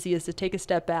not easy is to take a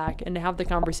step back and to have the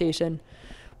conversation.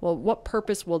 Well, what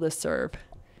purpose will this serve?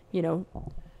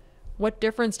 What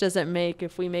difference does it make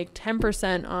if we make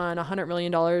 10% on $100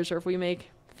 million or if we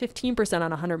make 15%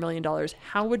 on $100 million?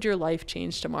 How would your life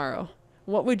change tomorrow?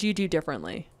 What would you do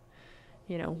differently?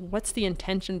 What's the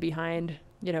intention behind,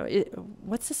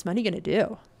 what's this money going to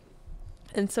do?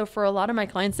 And so for a lot of my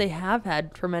clients, they have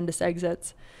had tremendous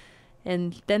exits.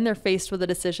 And then they're faced with a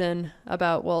decision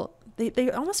about, well, they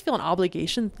almost feel an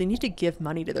obligation. They need to give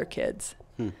money to their kids.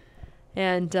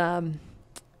 And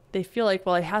they feel like,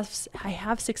 well, I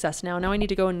have success now. Now I need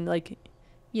to go and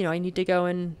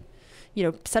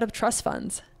set up trust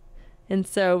funds. And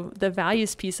so the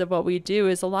values piece of what we do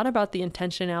is a lot about the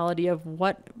intentionality of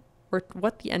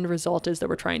what the end result is that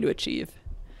we're trying to achieve.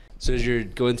 So as you're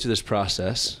going through this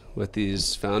process with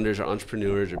these founders or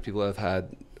entrepreneurs or people who have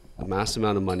had a massive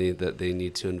amount of money that they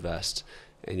need to invest,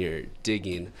 and you're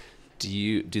digging,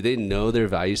 do they know their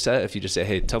value set? If you just say,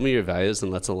 hey, tell me your values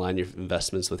and let's align your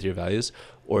investments with your values,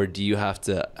 or do you have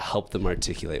to help them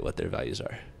articulate what their values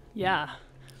are? Yeah.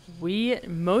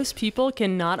 Most people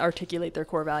cannot articulate their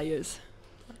core values.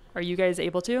 Are you guys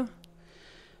able to?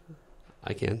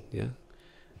 I can, yeah.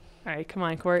 All right, come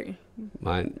on, Court.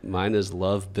 Mine is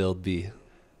love, build, be.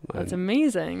 That's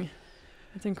amazing.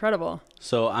 That's incredible.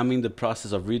 So I'm in the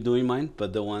process of redoing mine,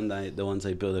 but the ones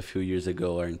I built a few years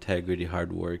ago are integrity,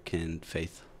 hard work, and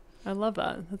faith. I love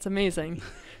that. That's amazing.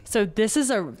 So this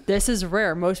is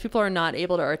rare. Most people are not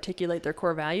able to articulate their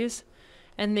core values,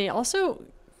 and they also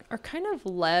are kind of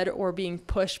led or being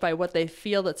pushed by what they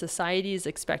feel that society is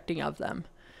expecting of them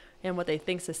and what they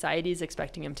think society is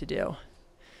expecting them to do.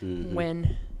 Mm-hmm.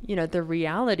 When, the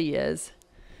reality is,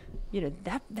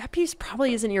 that piece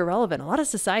probably isn't irrelevant. A lot of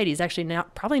society is actually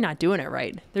probably not doing it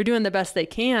right. They're doing the best they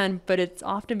can, but it's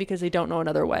often because they don't know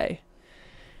another way.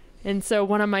 And so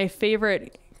one of my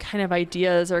favorite kind of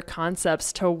ideas or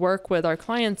concepts to work with our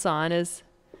clients on is,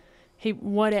 hey,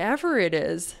 whatever it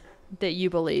is that you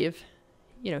believe,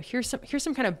 here's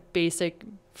some kind of basic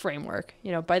framework.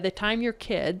 By the time your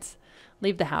kids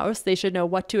leave the house, they should know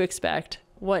what to expect,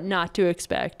 what not to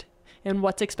expect, and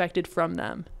what's expected from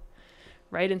them.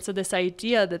 Right? And so this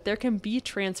idea that there can be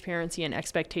transparency and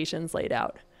expectations laid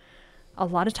out. A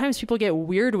lot of times people get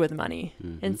weird with money.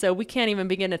 Mm-hmm. And so we can't even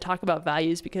begin to talk about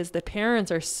values because the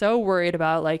parents are so worried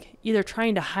about either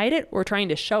trying to hide it or trying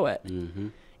to show it. Mm-hmm.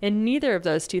 And neither of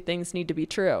those two things need to be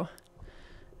true.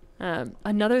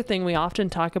 Another thing we often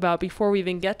talk about before we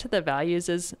even get to the values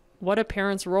is what a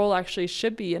parent's role actually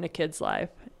should be in a kid's life.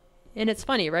 And it's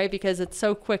funny, right? Because it's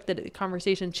so quick that the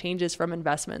conversation changes from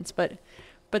investments. But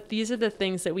these are the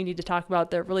things that we need to talk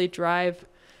about that really drive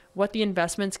what the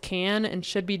investments can and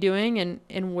should be doing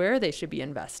and where they should be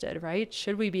invested, right?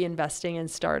 Should we be investing in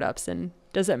startups? And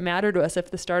does it matter to us if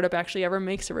the startup actually ever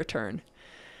makes a return?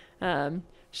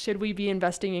 Should we be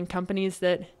investing in companies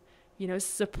that,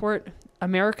 support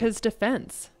America's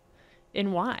defense?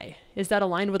 And why? Is that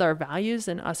aligned with our values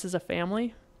and us as a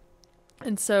family?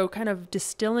 And so kind of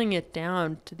distilling it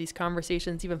down to these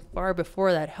conversations even far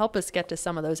before that help us get to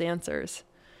some of those answers.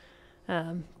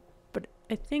 But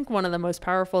I think one of the most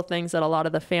powerful things that a lot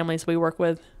of the families we work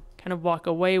with kind of walk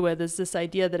away with is this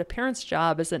idea that a parent's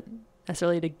job isn't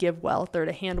necessarily to give wealth or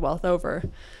to hand wealth over.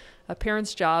 A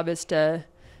parent's job is to,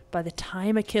 by the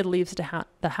time a kid leaves the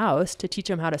house, to teach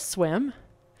them how to swim,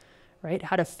 right?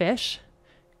 How to fish,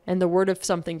 and the word of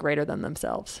something greater than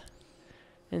themselves.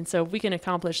 And so if we can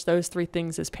accomplish those three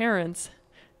things as parents,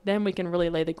 then we can really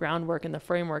lay the groundwork and the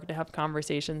framework to have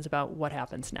conversations about what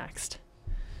happens next.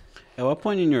 At what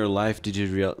point in your life did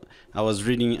you I was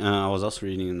also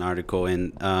reading an article,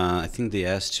 and I think they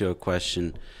asked you a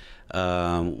question,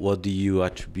 what do you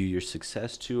attribute your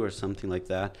success to, or something like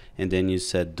that? And then you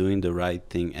said doing the right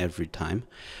thing every time,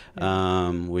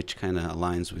 which kind of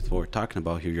aligns with what we're talking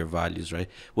about here, your values, right?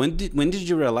 When did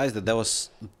you realize that was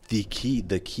the key?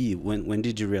 When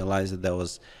did you realize that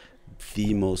was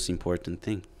the most important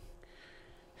thing?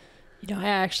 I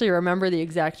actually remember the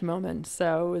exact moment.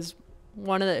 So it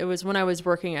was when I was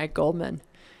working at Goldman.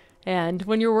 And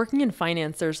when you're working in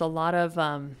finance, there's a lot of,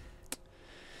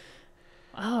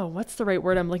 what's the right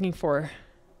word I'm looking for?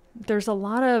 There's a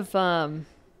lot of, I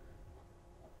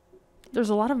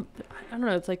don't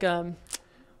know, it's like,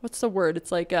 what's the word?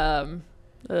 It's like you're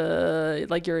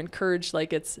encouraged,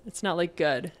 like it's not like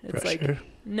good. It's pressure. Like,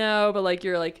 no, but like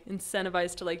you're like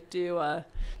incentivized to like do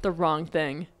the wrong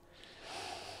thing.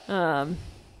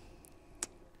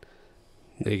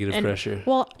 Negative pressure.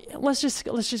 Well, let's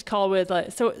just call it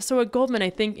with so at Goldman,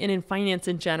 I think, and in finance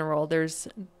in general, there's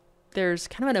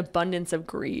kind of an abundance of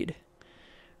greed,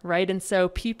 right? And so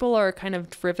people are kind of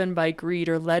driven by greed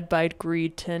or led by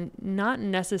greed to not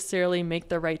necessarily make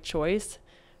the right choice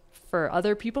for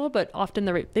other people, but often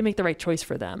they make the right choice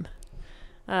for them.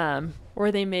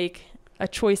 Or they make a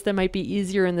choice that might be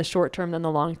easier in the short term than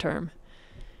the long term.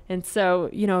 And so,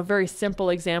 a very simple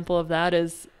example of that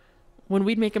is when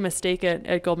we'd make a mistake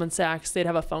at Goldman Sachs, they'd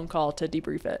have a phone call to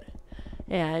debrief it.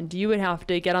 And you would have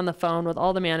to get on the phone with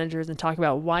all the managers and talk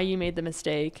about why you made the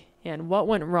mistake and what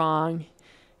went wrong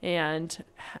and,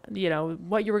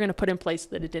 what you were going to put in place so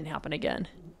that it didn't happen again.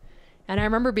 And I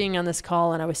remember being on this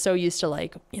call and I was so used to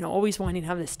always wanting to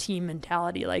have this team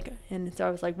mentality. And so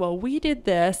I was like, well, we did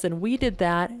this and we did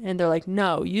that. And they're like,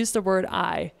 no, use the word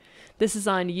I. This is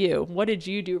on you. What did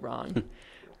you do wrong?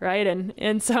 Right.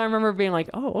 And so I remember being like,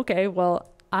 oh, okay, well,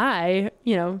 I,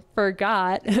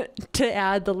 forgot to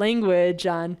add the language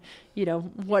on,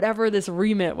 whatever this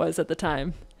remit was at the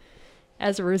time.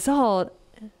 As a result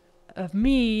of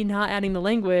me not adding the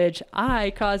language,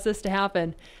 I caused this to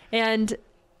happen. And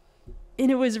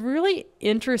it was really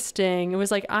interesting. It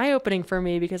was eye-opening for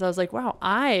me because I was like, wow,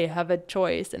 I have a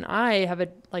choice and I have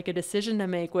a decision to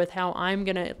make with how I'm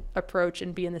going to approach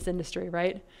and be in this industry,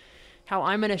 right? How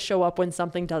I'm going to show up when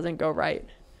something doesn't go right.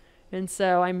 And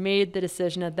so I made the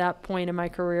decision at that point in my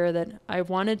career that I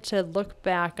wanted to look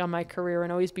back on my career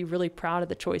and always be really proud of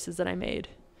the choices that I made.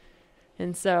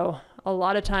 And so a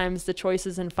lot of times the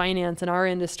choices in finance in our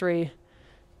industry,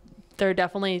 they're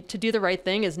definitely, to do the right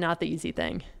thing is not the easy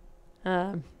thing.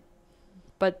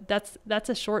 But that's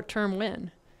a short-term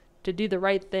win. To do the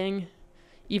right thing,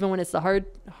 even when it's the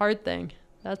hard thing,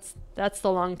 that's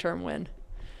the long-term win.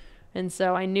 And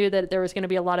so I knew that there was going to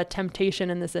be a lot of temptation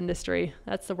in this industry.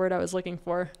 That's the word I was looking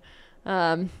for.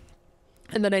 And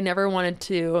that I never wanted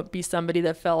to be somebody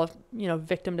that fell,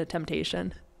 victim to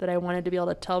temptation. That I wanted to be able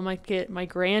to tell my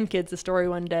grandkids the story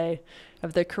one day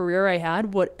of the career I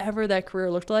had, whatever that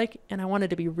career looked like, and I wanted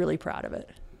to be really proud of it.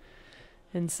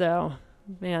 And so,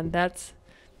 man,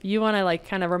 you want to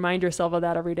kind of remind yourself of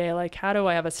that every day. How do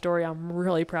I have a story I'm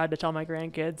really proud to tell my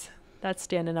grandkids? That's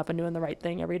standing up and doing the right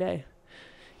thing every day,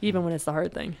 even when it's the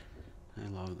hard thing. I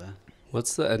love that.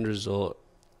 What's the end result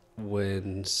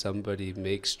when somebody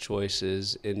makes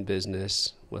choices in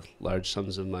business with large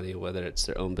sums of money, whether it's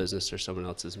their own business or someone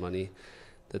else's money,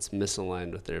 that's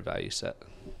misaligned with their value set?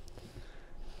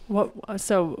 What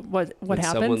when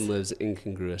happens? Someone lives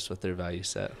incongruous with their value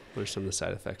set. What are some of the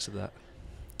side effects of that?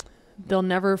 They'll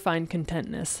never find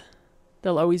contentness.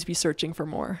 They'll always be searching for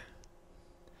more.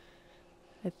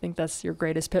 I think that's your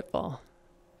greatest pitfall.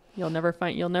 You'll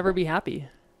never be happy.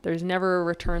 There's never a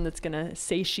return that's going to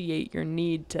satiate your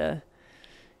need to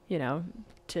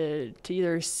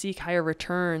either seek higher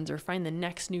returns or find the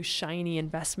next new shiny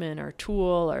investment or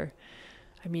tool. Or,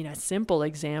 a simple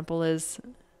example is,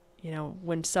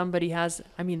 when somebody has,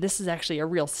 this is actually a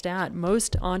real stat.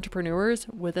 Most entrepreneurs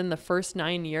within the first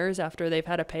 9 years after they've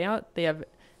had a payout,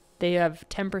 they have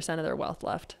 10% of their wealth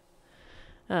left.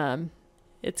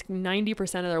 It's 90%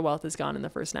 of their wealth is gone in the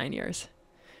first 9 years.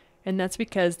 And that's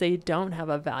because they don't have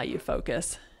a value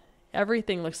focus.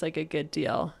 Everything looks like a good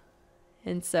deal.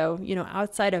 And so,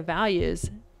 outside of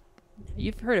values,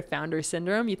 you've heard of founder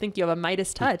syndrome. You think you have a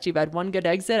Midas touch. You've had one good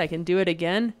exit. I can do it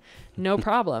again. No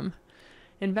problem.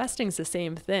 Investing's the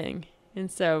same thing. And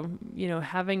so,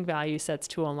 having value sets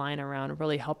to align around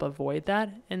really help avoid that.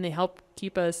 And they help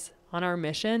keep us on our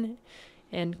mission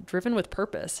and driven with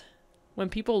purpose. When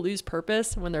people lose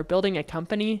purpose, when they're building a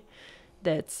company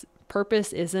that's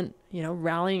purpose isn't,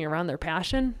 rallying around their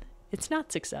passion, it's not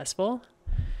successful.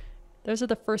 Those are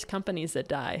the first companies that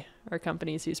die, are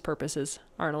companies whose purposes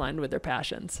aren't aligned with their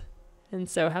passions. And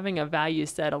so having a value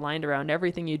set aligned around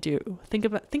everything you do, think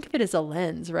of it as a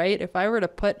lens, right? If I were to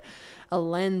put a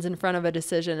lens in front of a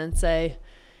decision and say,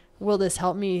 will this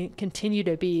help me continue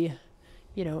to be,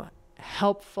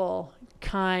 helpful,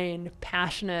 kind,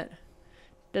 passionate?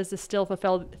 Does this still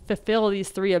fulfill these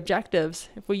three objectives?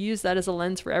 If we use that as a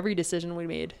lens for every decision we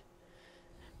made,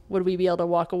 would we be able to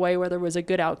walk away whether it was a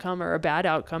good outcome or a bad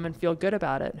outcome and feel good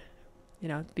about it?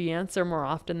 The answer more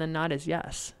often than not is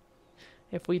yes.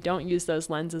 If we don't use those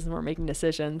lenses and we're making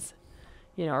decisions,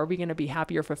 are we going to be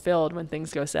happy or fulfilled when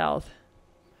things go south?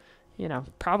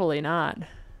 Probably not.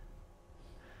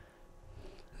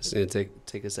 It's going to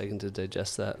take a second to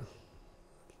digest that.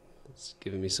 It's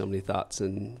given me so many thoughts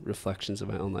and reflections of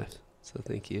my own life. So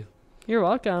thank you. You're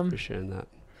welcome. For sharing that.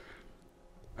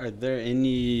 Are there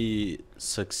any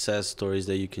success stories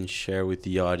that you can share with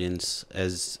the audience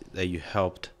that you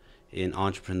helped an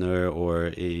entrepreneur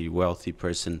or a wealthy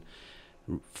person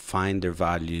find their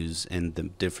values and the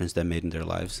difference that made in their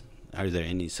lives? Are there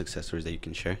any success stories that you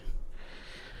can share?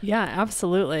 Yeah,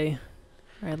 absolutely.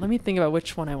 All right, let me think about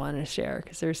which one I want to share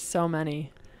because there's so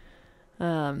many.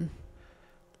 You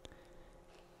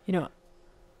know,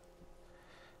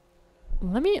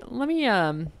 let me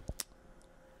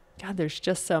God, there's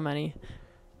just so many.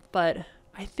 But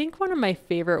I think one of my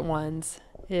favorite ones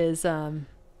is I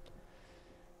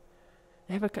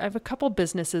have a couple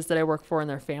businesses that I work for, and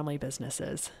they're family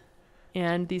businesses.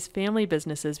 And these family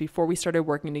businesses, before we started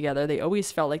working together, they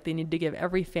always felt like they needed to give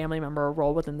every family member a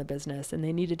role within the business, and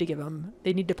they needed to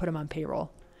put them on payroll.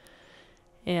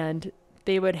 And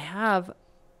they would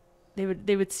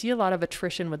see a lot of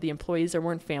attrition with the employees that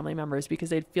weren't family members because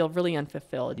they'd feel really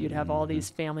unfulfilled. You'd have all these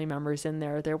family members in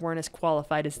there that weren't as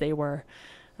qualified as they were,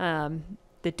 that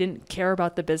didn't care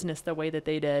about the business the way that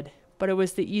they did, but it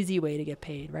was the easy way to get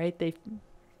paid, right?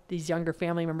 These younger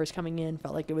family members coming in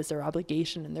felt like it was their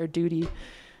obligation and their duty,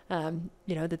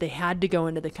 that they had to go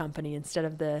into the company instead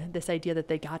of this idea that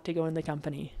they got to go in the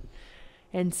company.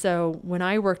 And so when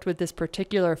I worked with this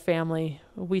particular family,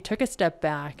 we took a step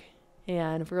back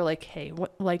and we were like, hey,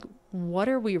 what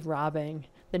are we robbing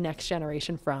the next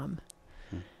generation from?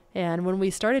 And when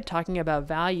we started talking about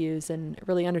values and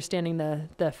really understanding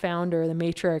the founder, the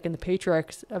matriarch, and the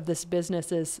patriarch of this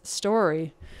business's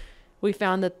story, we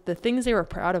found that the things they were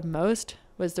proud of most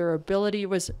was their ability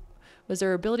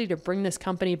to bring this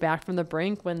company back from the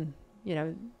brink when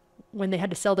they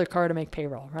had to sell their car to make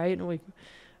payroll, right? And we've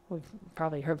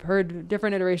probably heard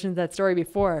different iterations of that story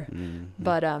before,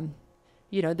 but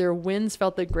their wins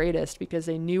felt the greatest because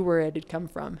they knew where it had come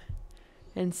from.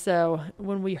 And so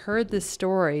when we heard this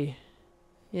story,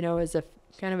 as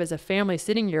a family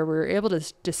sitting here, we were able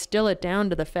to distill it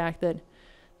down to the fact that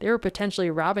they were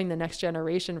potentially robbing the next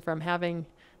generation from having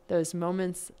those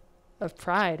moments of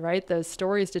pride, right? Those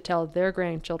stories to tell their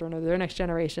grandchildren or their next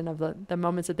generation of the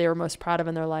moments that they were most proud of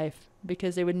in their life,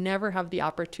 because they would never have the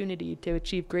opportunity to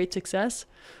achieve great success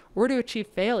or to achieve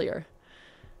failure.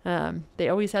 They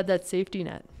always had that safety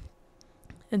net.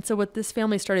 And so what this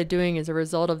family started doing as a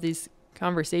result of these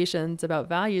conversations about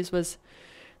values was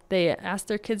they asked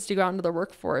their kids to go out into the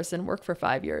workforce and work for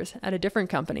 5 years at a different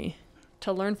company,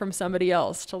 to learn from somebody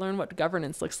else, to learn what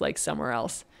governance looks like somewhere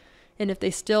else. And if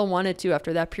they still wanted to,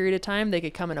 after that period of time, they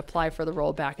could come and apply for the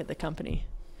role back at the company.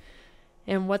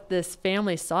 And what this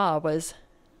family saw was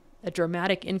a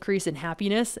dramatic increase in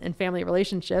happiness and family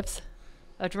relationships,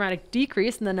 a dramatic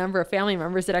decrease in the number of family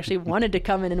members that actually wanted to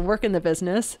come in and work in the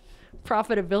business.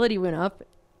 Profitability went up,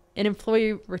 and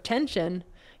employee retention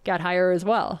got higher as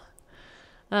well.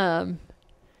 And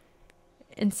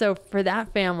so for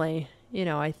that family,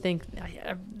 I think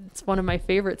it's one of my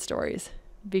favorite stories,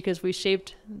 because we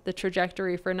shaped the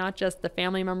trajectory for not just the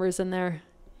family members in there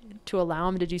to allow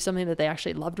them to do something that they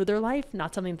actually loved with their life,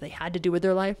 not something that they had to do with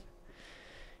their life.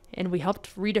 And we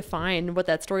helped redefine what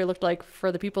that story looked like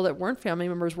for the people that weren't family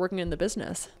members working in the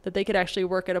business, that they could actually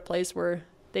work at a place where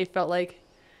they felt like,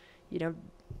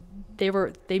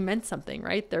 they meant something,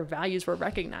 right? Their values were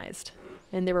recognized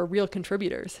and they were real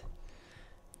contributors.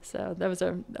 So that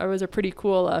was a pretty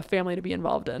cool family to be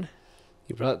involved in.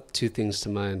 You brought two things to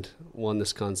mind. One,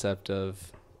 this concept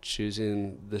of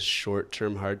choosing the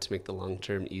short-term hard to make the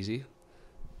long-term easy.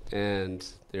 And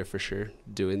they're for sure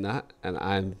doing that. And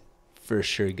I'm for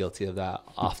sure guilty of that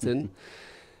often.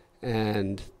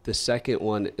 And the second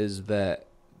one is that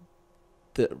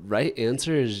the right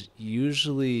answer is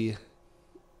usually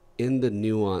in the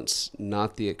nuance,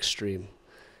 not the extreme.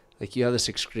 Like you have this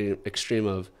extreme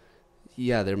of,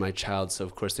 yeah, they're my child, so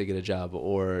of course they get a job.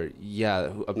 Or,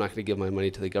 yeah, I'm not going to give my money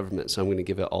to the government, so I'm going to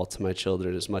give it all to my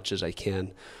children as much as I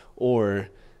can. Or,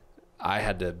 I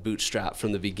had to bootstrap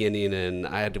from the beginning and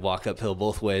I had to walk uphill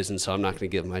both ways, and so I'm not going to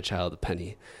give my child a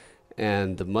penny.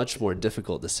 And the much more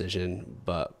difficult decision,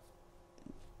 but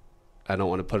I don't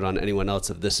want to put it on anyone else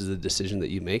if this is the decision that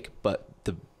you make, but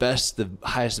the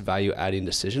highest value adding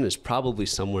decision is probably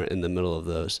somewhere in the middle of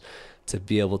those, to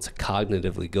be able to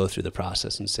cognitively go through the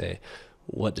process and say,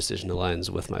 what decision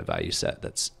aligns with my value set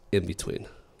that's in between.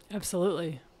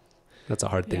 Absolutely. That's a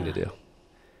hard thing to do.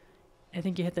 I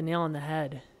think you hit the nail on the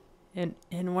head. And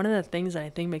one of the things that I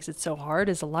think makes it so hard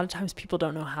is a lot of times people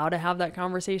don't know how to have that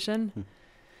conversation.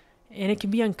 And it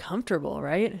can be uncomfortable,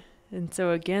 right? And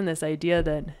so again, this idea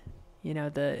that,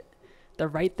 the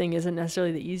right thing isn't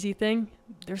necessarily the easy thing.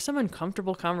 There's some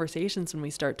uncomfortable conversations when we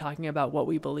start talking about what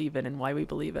we believe in and why we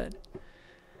believe it.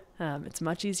 It's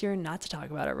much easier not to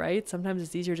talk about it, right? Sometimes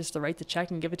it's easier just to write the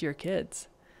check and give it to your kids.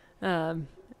 And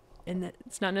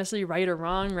it's not necessarily right or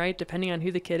wrong, right? Depending on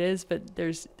who the kid is, but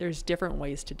there's different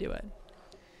ways to do it.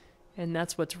 And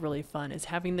that's what's really fun, is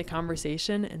having the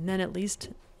conversation, and then at least,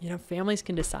 families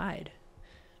can decide.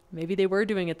 Maybe they were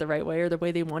doing it the right way or the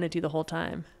way they wanted to the whole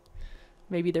time.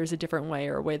 maybe there's a different way,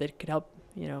 or a way that could help,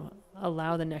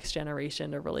 allow the next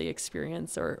generation to really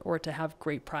experience or to have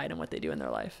great pride in what they do in their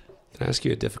life. Can I ask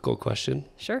you a difficult question?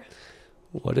 Sure.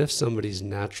 What if somebody's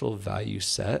natural value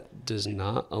set does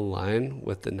not align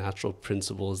with the natural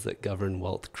principles that govern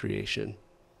wealth creation?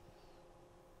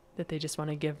 That they just want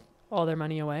to give all their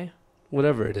money away?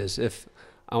 Whatever it is. If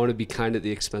I want to be kind at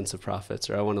the expense of profits,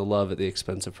 or I want to love at the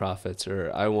expense of profits,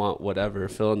 or I want whatever,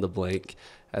 fill in the blank,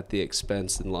 at the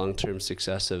expense and long-term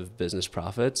success of business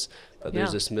profits, but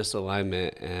there's this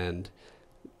misalignment, and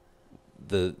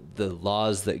the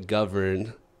laws that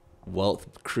govern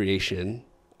wealth creation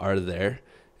are there,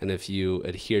 and if you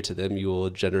adhere to them, you will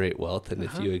generate wealth, and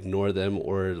if you ignore them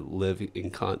or live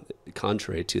in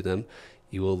contrary to them,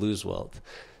 you will lose wealth.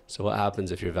 So what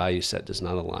happens if your value set does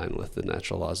not align with the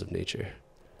natural laws of nature?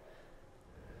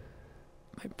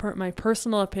 My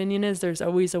personal opinion is there's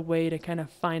always a way to kind of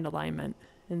find alignment,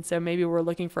 and so maybe we're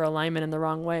looking for alignment in the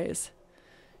wrong ways.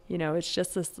 It's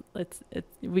just this.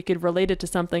 We could relate it to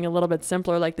something a little bit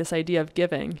simpler, like this idea of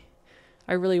giving.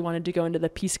 I really wanted to go into the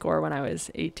Peace Corps when I was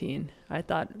 18. I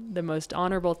thought the most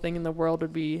honorable thing in the world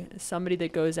would be somebody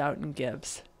that goes out and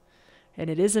gives. And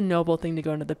it is a noble thing to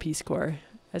go into the Peace Corps.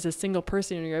 As a single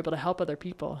person, you're able to help other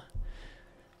people.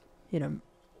 In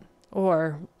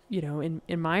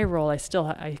my role,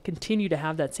 I continue to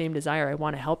have that same desire. I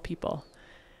want to help people.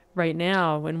 Right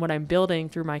now, and what I'm building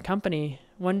through my company,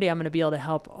 one day I'm going to be able to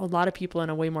help a lot of people in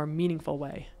a way more meaningful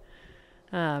way.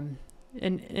 And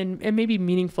maybe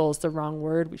meaningful is the wrong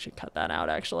word. We should cut that out,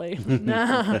 actually.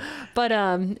 But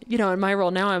in my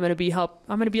role now, I'm going to be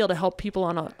able to help people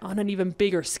on an even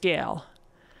bigger scale,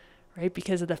 right?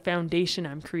 Because of the foundation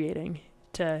I'm creating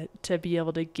to be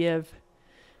able to give,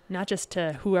 not just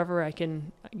to whoever I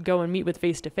can go and meet with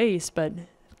face to face, but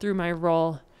through my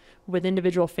role with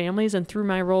individual families and through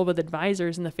my role with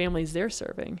advisors and the families they're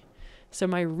serving. So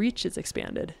my reach is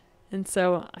expanded. And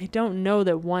so I don't know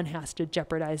that one has to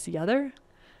jeopardize the other.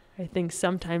 I think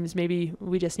sometimes maybe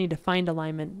we just need to find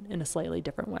alignment in a slightly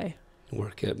different way.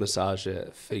 Work it, massage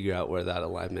it, figure out where that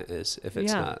alignment is if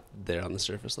it's not there on the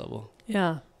surface level.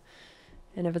 Yeah.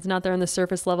 And if it's not there on the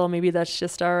surface level, maybe that's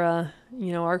just our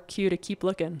cue to keep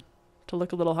looking, to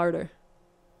look a little harder.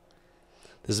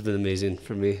 This has been amazing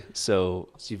for me. So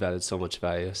you've added so much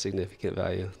value, significant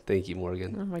value. Thank you,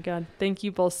 Morgan. Oh my God. Thank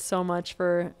you both so much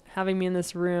for having me in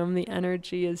this room. The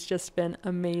energy has just been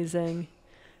amazing.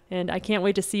 And I can't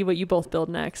wait to see what you both build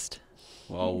next.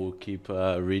 Well, we'll keep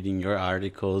reading your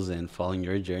articles and following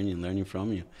your journey and learning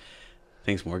from you.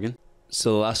 Thanks, Morgan.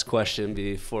 So the last question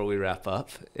before we wrap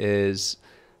up is,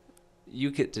 you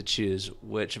get to choose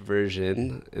which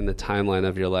version in the timeline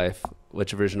of your life,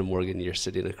 which version of Morgan you're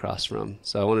sitting across from.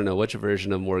 So I want to know which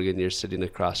version of Morgan you're sitting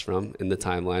across from in the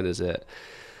timeline. Is it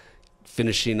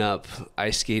finishing up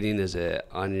ice skating? Is it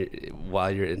while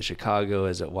you're in Chicago?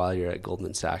 Is it while you're at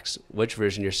Goldman Sachs? Which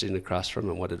version you're sitting across from,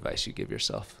 and what advice you give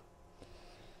yourself?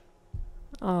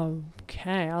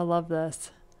 Okay, I love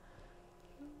this.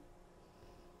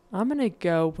 I'm going to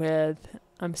go with,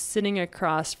 I'm sitting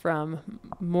across from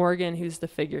Morgan, who's the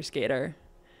figure skater.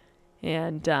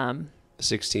 And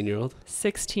 16-year-old?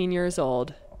 16 years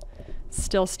old.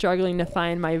 Still struggling to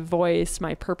find my voice,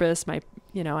 my purpose, I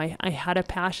had a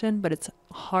passion, but it's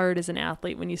hard as an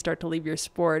athlete when you start to leave your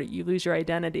sport. You lose your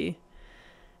identity.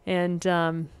 And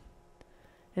so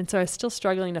I was still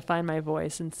struggling to find my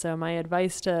voice. And so my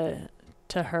advice to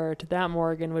that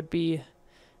Morgan would be,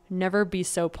 never be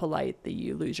so polite that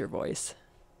you lose your voice.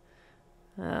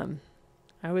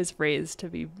 I was raised to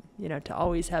be, to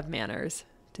always have manners,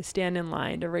 to stand in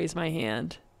line, to raise my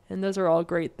hand. And those are all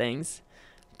great things,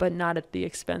 but not at the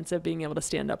expense of being able to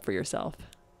stand up for yourself.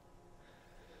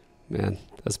 Man,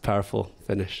 that's a powerful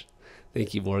finish.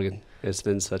 Thank you, Morgan. It's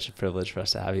been such a privilege for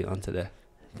us to have you on today.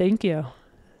 Thank you.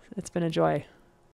 It's been a joy.